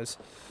think it was.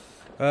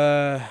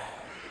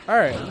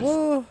 Alright,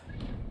 well,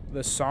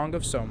 the Song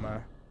of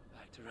Soma.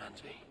 Back to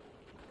Randvi.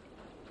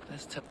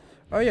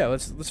 Oh yeah,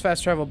 let's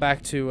fast travel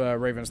back to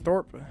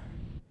Ravensthorpe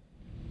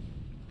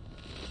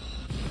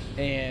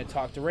and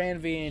talk to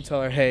Randvi and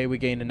tell her, hey, we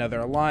gained another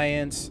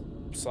alliance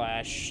 /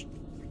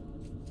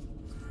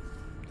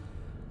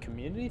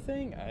 community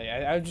thing.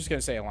 I'm just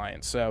gonna say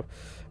alliance. So,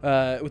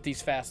 with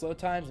these fast load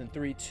times in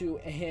 3, 2,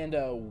 and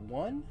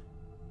 1,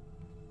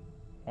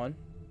 1,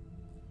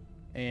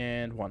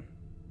 and 1.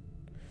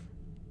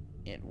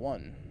 And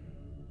 1.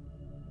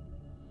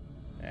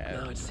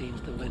 Now it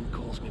seems the wind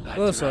calls me back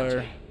to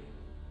Randvi.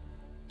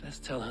 Let's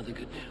tell her the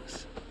good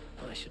news.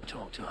 I should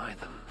talk to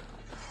Hytham.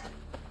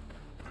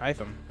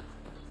 Hytham?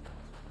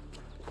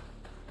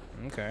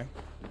 Okay.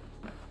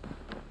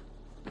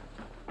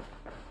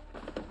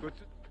 Good.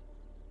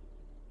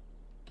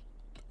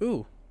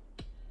 Ooh.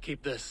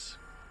 Keep this.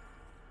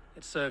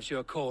 It serves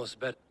your cause,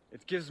 but...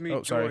 It gives me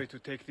joy joy to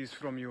take these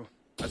from you.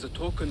 As a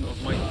token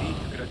of my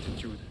deep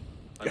gratitude,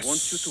 I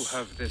want you to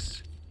have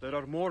this. There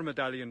are more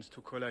medallions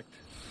to collect.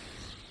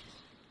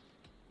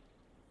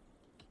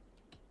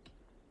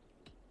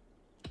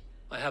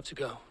 I have to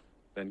go.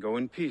 Then go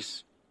in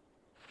peace.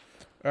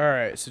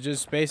 Alright, so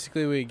just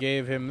basically we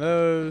gave him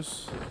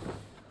those.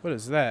 What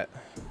is that?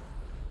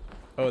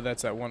 Oh,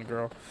 that's that one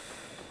girl.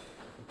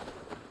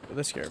 Well,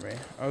 this scared me.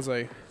 I was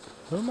like,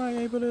 who am I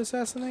able to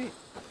assassinate?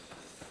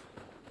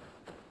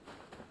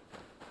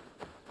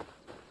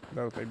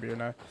 That looked like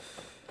Birna.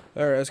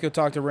 Alright, let's go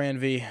talk to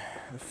Randvi,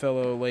 the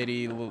fellow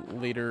lady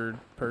leader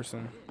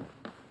person.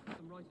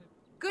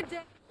 Good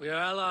day. We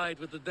are allied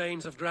with the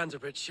Danes of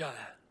Grantebridge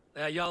Shire.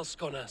 Their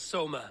Jarlskona,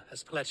 Soma,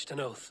 has pledged an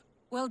oath.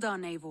 Well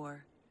done,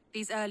 Eivor.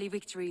 These early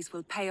victories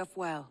will pay off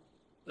well.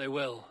 They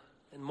will.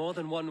 In more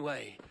than one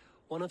way.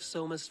 One of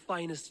Soma's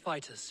finest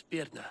fighters,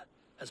 Birna,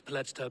 has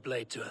pledged her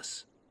blade to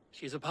us.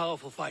 She's a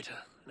powerful fighter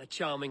and a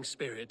charming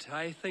spirit.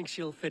 I think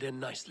she'll fit in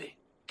nicely.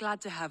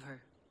 Glad to have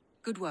her.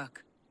 Good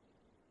work.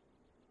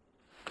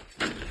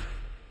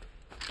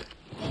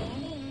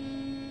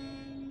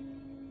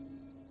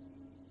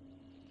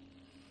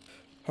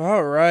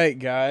 All right,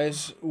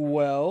 guys.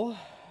 Well,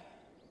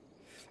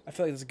 I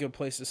feel like it's a good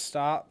place to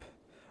stop.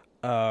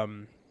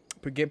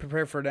 But get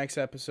prepared for the next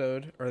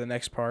episode or the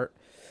next part.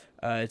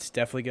 It's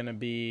definitely gonna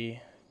be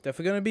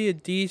a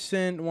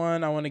decent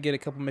one. I want to get a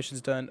couple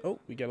missions done. Oh,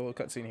 we got a little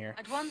cutscene here.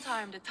 At one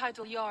time, the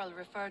title Jarl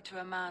referred to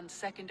a man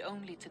second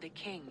only to the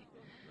king,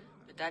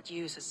 but that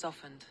use has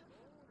softened.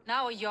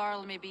 Now a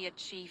Jarl may be a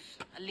chief,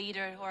 a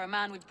leader, or a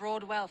man with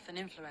broad wealth and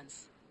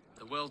influence.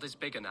 The world is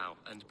bigger now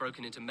and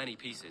broken into many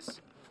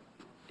pieces.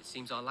 It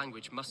seems our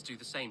language must do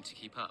the same to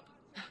keep up.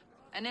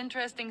 An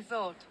interesting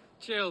thought.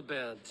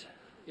 Jailbird,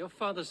 your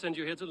father sent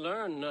you here to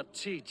learn, not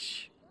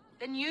teach.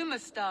 Then you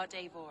must start,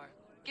 Eivor.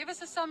 Give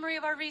us a summary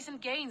of our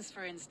recent gains,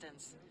 for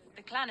instance.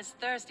 The clan is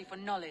thirsty for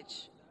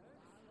knowledge.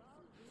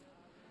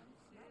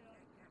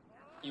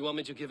 You want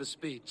me to give a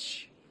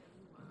speech?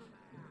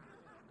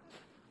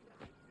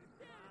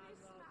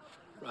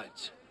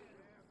 Right.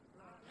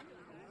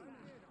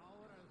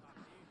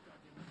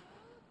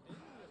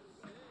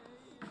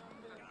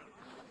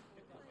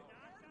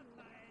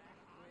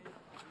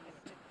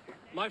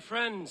 My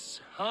friends,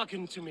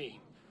 hearken to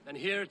me, and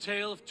hear a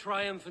tale of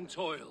triumph and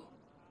toil.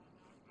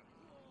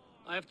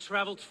 I have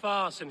traveled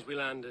far since we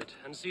landed,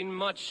 and seen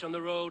much on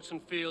the roads and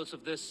fields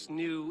of this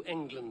new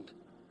England.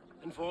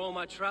 And for all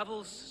my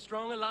travels,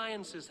 strong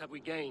alliances have we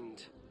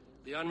gained.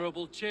 The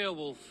Honorable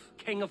Ceolwulf,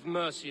 King of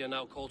Mercia,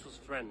 now calls us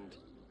friend.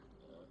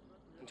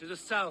 And to the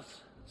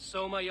south,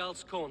 Soma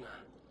Jarl's Corner,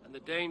 and the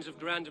Danes of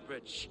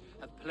Grandebridge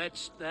have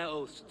pledged their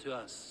oath to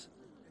us.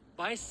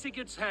 By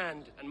Sigurd's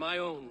hand and my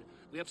own,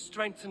 we have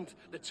strengthened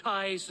the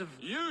ties of...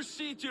 You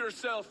seat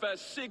yourself as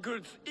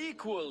Sigurd's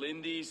equal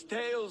in these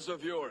tales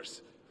of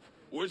yours.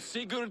 Would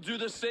Sigurd do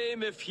the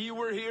same if he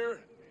were here?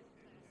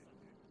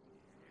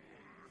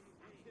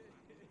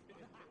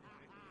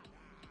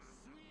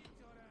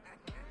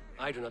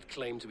 I do not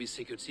claim to be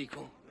Sigurd's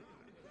equal,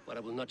 but I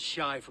will not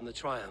shy from the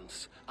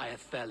triumphs I have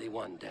fairly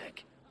won,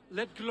 Dag.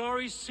 Let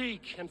glory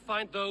seek and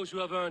find those who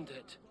have earned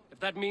it. If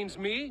that means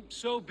me,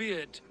 so be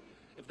it.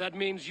 If that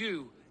means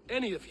you,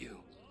 any of you,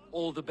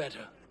 all the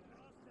better.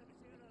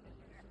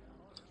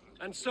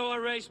 And so I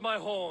raise my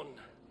horn.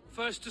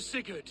 First to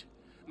Sigurd,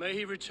 may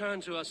he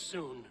return to us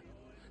soon.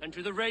 And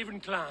to the Raven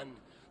clan,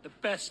 the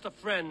best of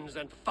friends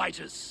and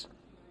fighters.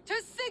 To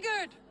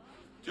Sigurd!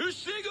 To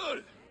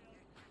Sigurd!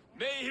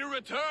 May he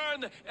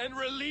return and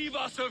relieve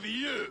us of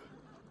you!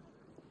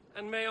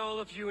 And may all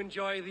of you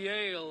enjoy the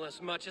ale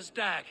as much as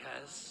Dag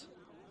has.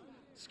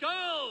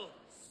 Skull!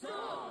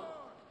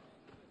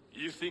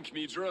 You think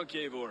me drunk,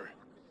 Eivor?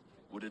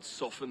 Would it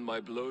soften my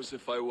blows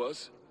if I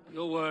was?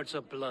 Your words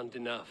are blunt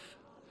enough,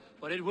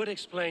 but it would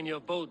explain your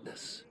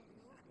boldness.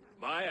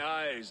 My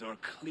eyes are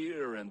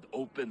clear and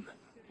open,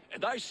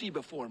 and I see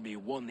before me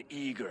one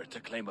eager to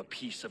claim a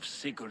piece of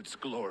Sigurd's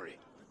glory.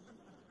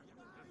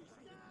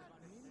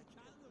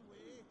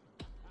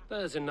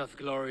 There's enough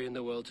glory in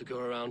the world to go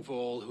around for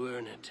all who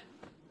earn it,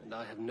 and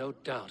I have no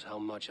doubt how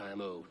much I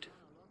am owed.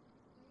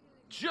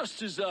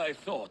 Just as I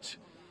thought.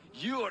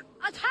 You're...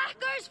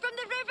 Attackers from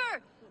the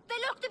river! They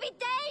look to be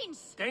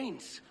Danes!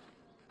 Danes?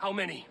 How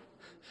many?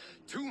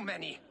 Too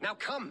many. Now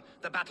come,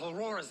 the battle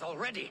roars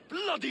already.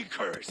 Bloody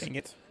curse! Dang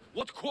it.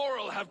 What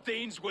quarrel have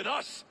Danes with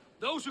us?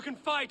 Those who can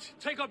fight,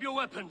 take up your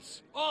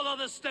weapons. All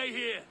others stay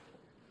here.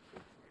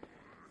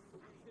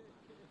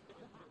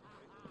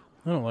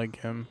 I don't like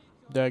him.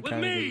 That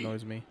kind of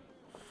annoys me.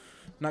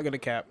 Not gonna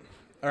cap.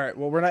 Alright,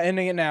 well, we're not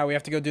ending it now. We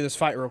have to go do this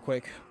fight real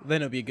quick.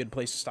 Then it'll be a good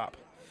place to stop.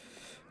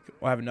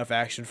 We'll have enough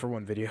action for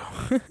one video.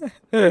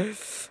 I'm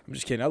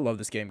just kidding. I love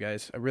this game,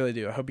 guys. I really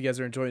do. I hope you guys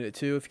are enjoying it,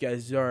 too. If you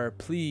guys are,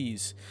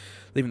 please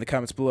leave in the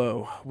comments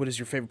below. What is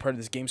your favorite part of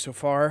this game so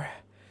far?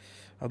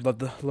 I'd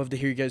love to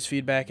hear you guys'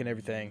 feedback and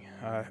everything.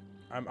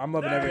 I'm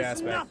loving every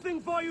aspect. There's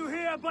nothing for you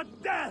here but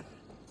death!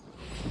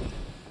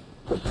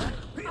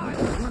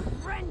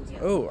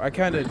 Oh, I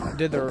kind of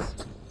did the...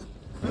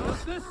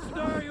 Does this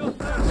stir your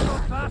thirst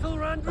for battle,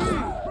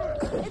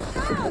 Randri? It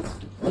does!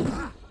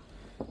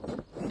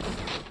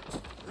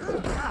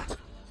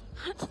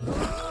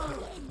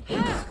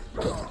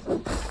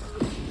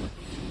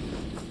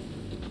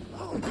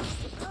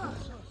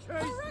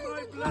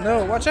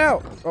 No, watch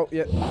out! Oh,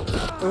 yeah.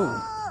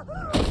 Ooh.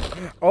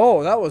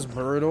 Oh, that was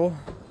brutal.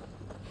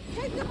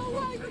 Take them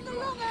away from the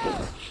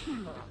longhouse!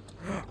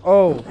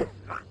 Oh.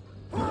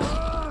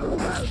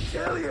 I'll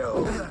kill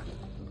you!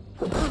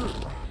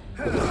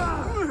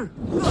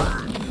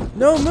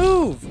 No,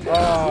 move!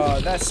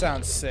 Oh, that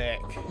sounds sick.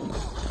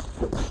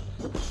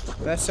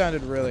 That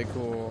sounded really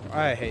cool.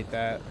 I hate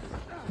that.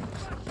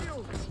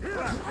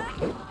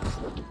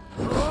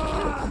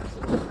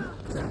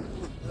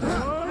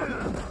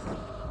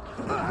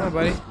 Come on,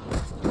 buddy.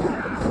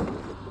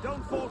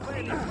 Don't fall for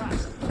any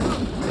traps.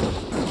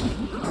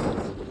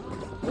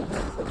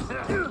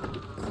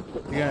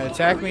 You're gonna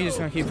attack me, you're just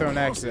gonna keep throwing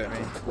axes at me.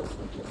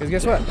 Because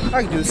guess what?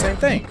 I can do the same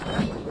thing.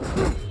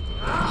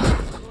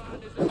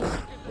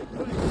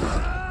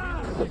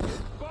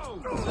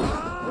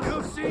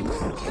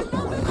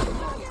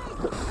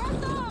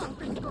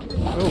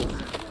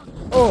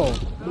 Oh!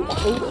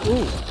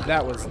 Ooh,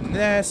 that was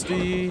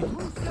nasty.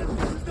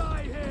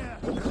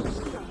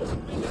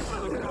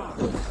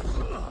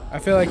 I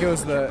feel like it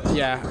was the...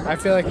 Yeah, I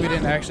feel like we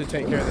didn't actually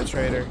take care of the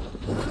traitor.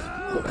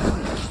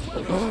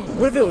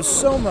 What if it was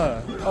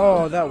Soma?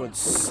 Oh, that would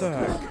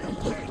suck.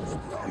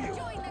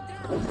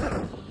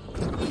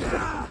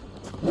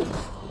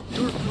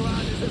 Your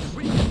clan is as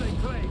weak as they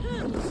claim.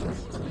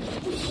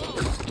 You'll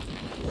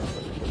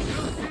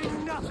see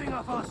nothing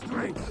of our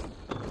strength.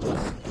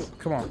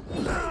 Come on.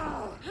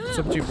 What's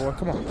up with you, boy?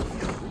 Come on. No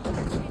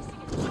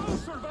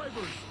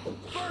survivors!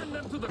 Burn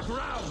them to the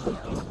ground!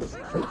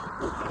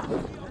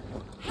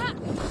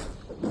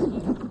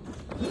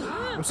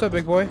 What's up,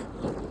 big boy?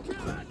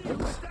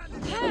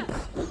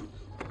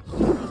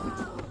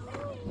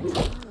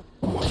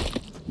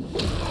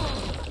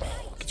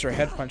 Get your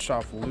head punched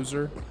off,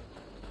 loser.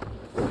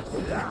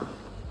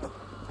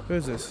 Who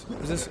is this?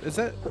 Is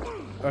that?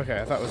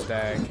 Okay, I thought it was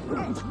Dag.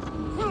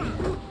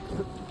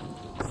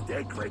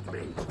 Stick with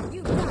me.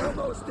 You're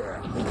almost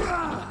there.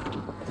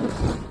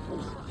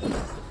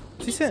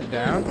 Is he sitting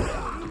down?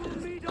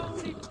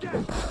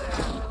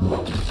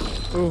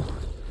 Ooh.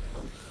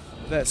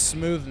 That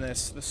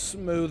smoothness. The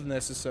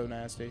smoothness is so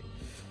nasty.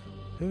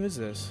 Who is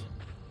this?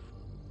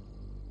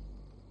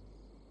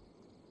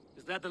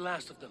 Is that the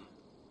last of them?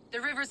 The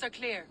rivers are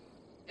clear.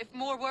 If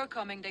more were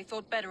coming, they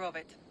thought better of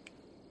it.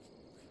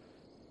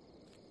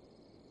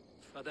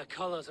 By their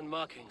colors and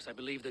markings, I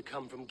believe they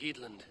come from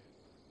Geatland.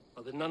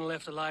 While there are none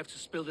left alive to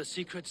spill their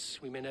secrets,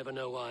 we may never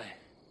know why.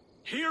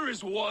 Here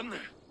is one.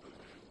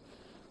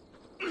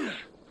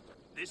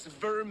 This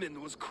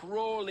vermin was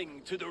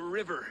crawling to the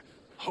river,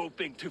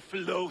 hoping to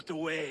float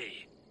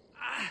away.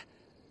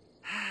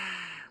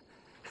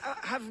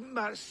 Have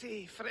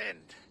mercy,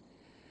 friend.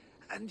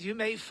 And you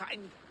may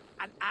find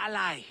an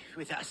ally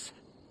with us.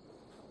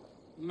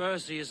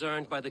 Mercy is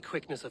earned by the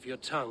quickness of your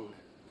tongue.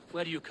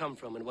 Where do you come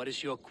from, and what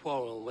is your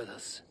quarrel with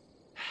us?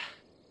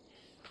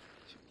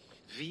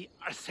 We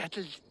are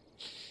settled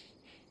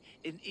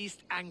in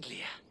East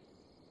Anglia.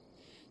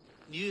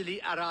 Newly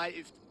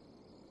arrived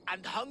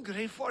and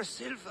hungry for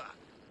silver.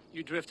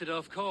 You drifted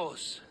off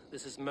course.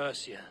 This is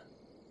Mercia.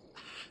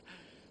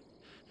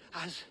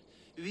 As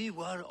we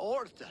were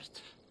ordered.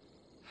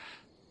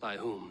 By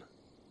whom?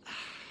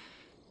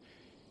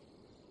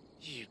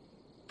 You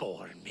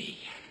bore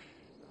me.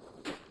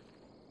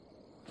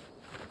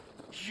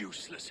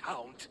 Useless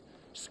hound.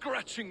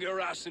 Scratching your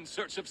ass in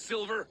search of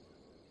silver.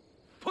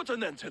 Put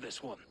an end to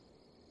this one.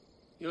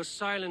 Your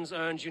silence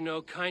earned you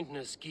no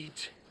kindness,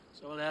 Geet.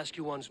 So I'll ask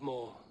you once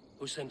more.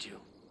 Who sent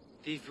you?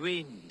 The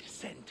wind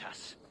sent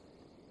us.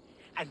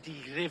 And the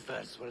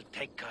rivers will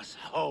take us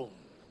home.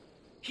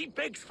 He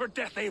begs for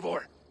death,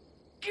 Eivor.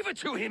 Give it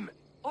to him.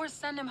 Or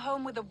send him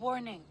home with a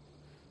warning.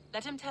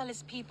 Let him tell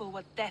his people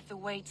what death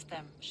awaits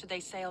them, should they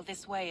sail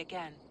this way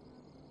again.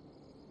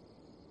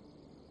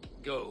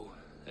 Go,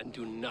 and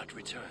do not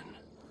return.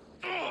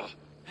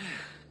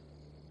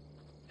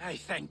 I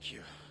thank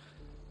you.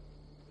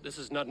 This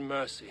is not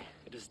mercy,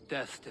 it is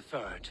death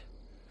deferred.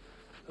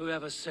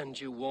 Whoever sent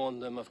you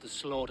warned them of the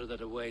slaughter that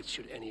awaits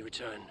should any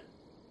return.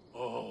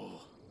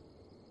 Oh,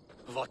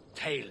 what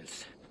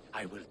tales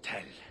I will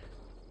tell.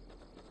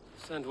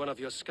 Send one of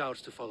your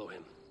scouts to follow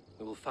him.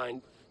 We will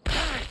find...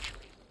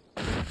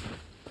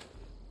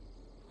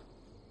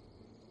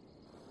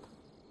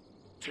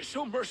 To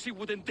show mercy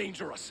would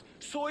endanger us,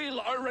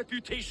 soil our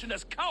reputation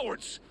as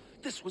cowards.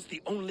 This was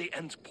the only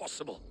end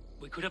possible.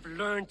 We could have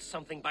learned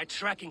something by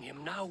tracking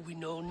him. Now we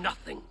know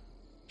nothing.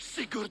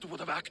 Sigurd would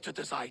have acted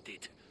as I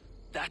did.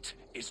 That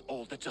is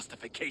all the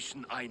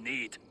justification I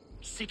need.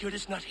 Sigurd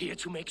is not here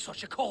to make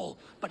such a call,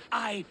 but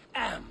I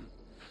am.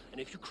 And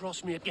if you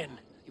cross me again,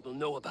 you will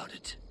know about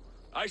it.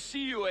 I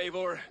see you,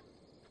 Eivor.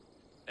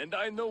 And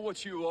I know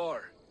what you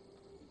are.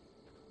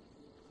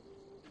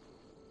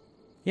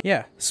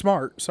 Yeah,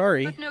 smart.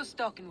 Sorry. Put no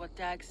stock in what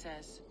Dag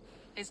says.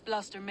 His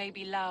bluster may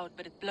be loud,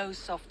 but it blows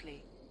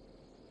softly.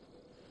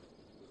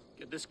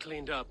 Get this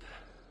cleaned up,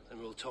 and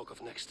we'll talk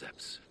of next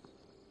steps.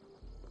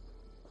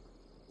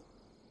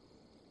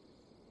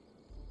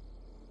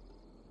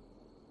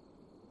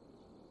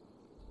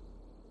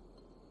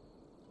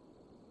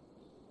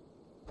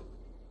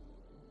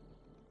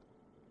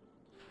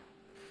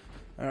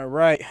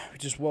 Alright, we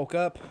just woke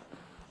up.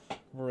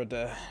 We're about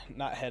to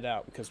not head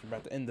out because we're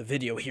about to end the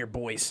video here,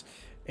 boys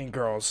and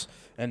girls,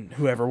 and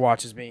whoever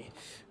watches me.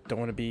 Don't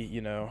want to be,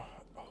 you know...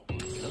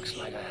 Looks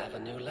like I have a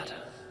new letter.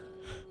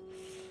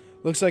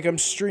 Looks like I'm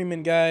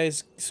streaming,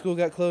 guys. School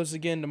got closed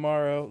again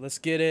tomorrow. Let's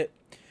get it.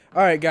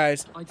 Alright,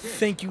 guys.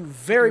 Thank you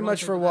very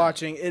much for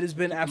watching. It has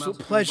been an absolute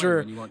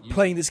pleasure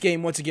playing this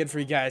game once again for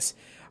you guys.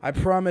 I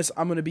promise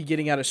I'm going to be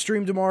getting out a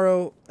stream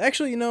tomorrow.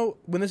 Actually, you know,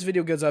 when this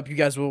video goes up, you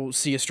guys will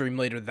see a stream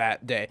later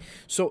that day.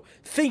 So,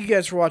 thank you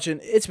guys for watching.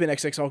 It's been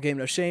XXL Game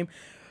No Shame.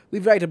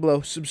 Leave a like down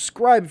below.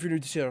 Subscribe if you're new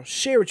to the channel.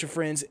 Share with your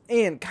friends.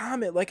 And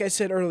comment, like I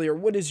said earlier,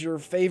 what is your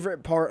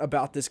favorite part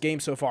about this game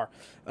so far?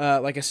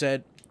 Like I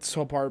said, this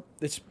whole part.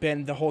 It's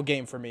been the whole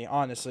game for me,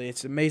 honestly.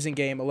 It's an amazing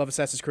game. I love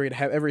Assassin's Creed. I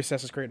have every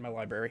Assassin's Creed in my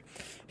library,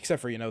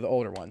 except for, you know, the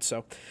older ones.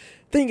 So,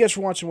 thank you guys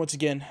for watching once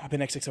again. I've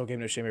been XXL Game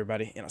No Shame,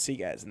 everybody, and I'll see you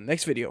guys in the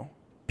next video.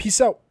 Peace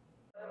out.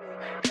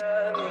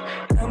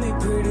 Tell me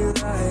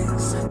pretty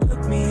lies,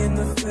 look me in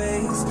the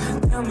face.